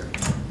was there.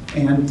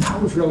 And I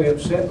was really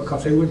upset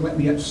because they wouldn't let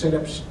me sit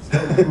up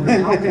on the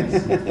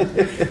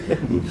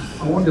balcony.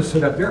 I wanted to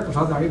sit up there because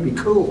I thought it'd be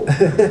cool. I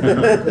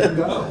couldn't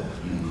go.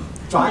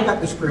 So I got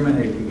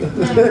discriminated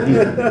against.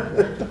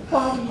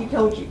 Why were you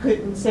told you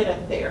couldn't sit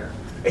up there?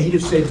 He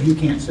just said, you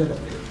can't sit up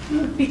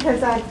there.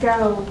 Because I'd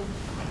go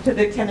to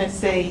the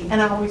Tennessee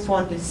and I always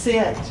wanted to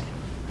sit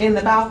in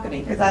the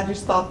balcony because I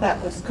just thought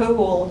that was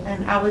cool,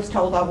 and I was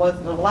told I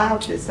wasn't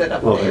allowed to sit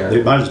up there. Well,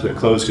 they might have been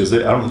closed because I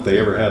don't think they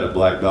ever had a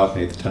black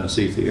balcony at the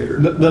Tennessee Theater.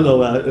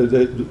 No.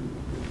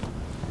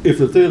 If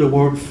the theater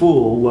weren't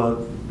full,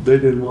 they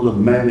didn't want to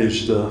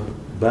manage the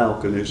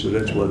balcony, so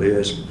that's why they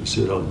asked me to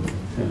sit on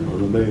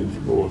the main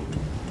floor.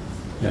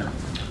 Yeah.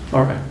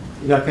 All right.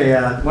 Okay.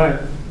 I want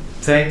to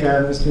thank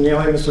Mr.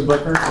 Neely and Mr.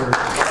 Blicker for.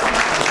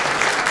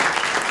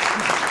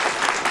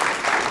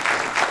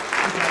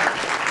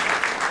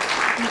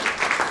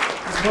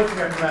 We're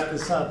going to wrap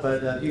this up,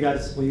 but you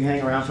guys, will you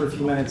hang around for a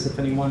few minutes if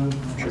anyone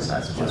has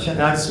a question?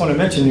 And I just want to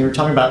mention, you were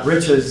talking about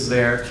Riches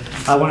there.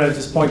 I want to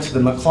just point to the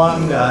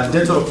McClung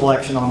digital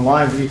collection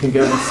online where you can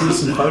go and see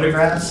some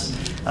photographs.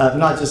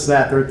 Not just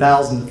that, there are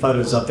thousands of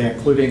photos up there,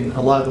 including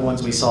a lot of the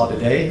ones we saw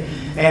today.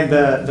 And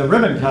the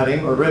ribbon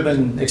cutting, or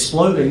ribbon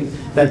exploding,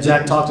 that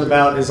Jack talked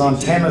about is on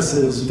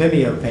Tamas's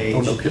Vimeo page.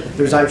 Oh, no.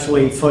 There's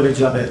actually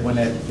footage of it when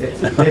it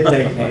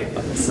detonated.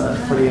 It's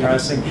pretty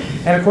interesting.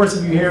 And of course,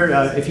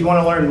 if you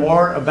want to learn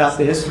more about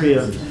the history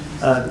of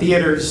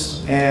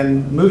theaters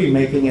and movie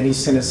making in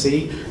East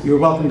Tennessee, you're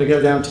welcome to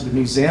go down to the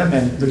museum,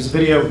 and there's a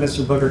video of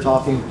Mr. Booker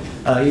talking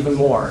even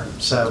more.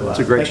 So it's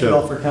a great thank show. you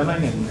all for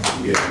coming. And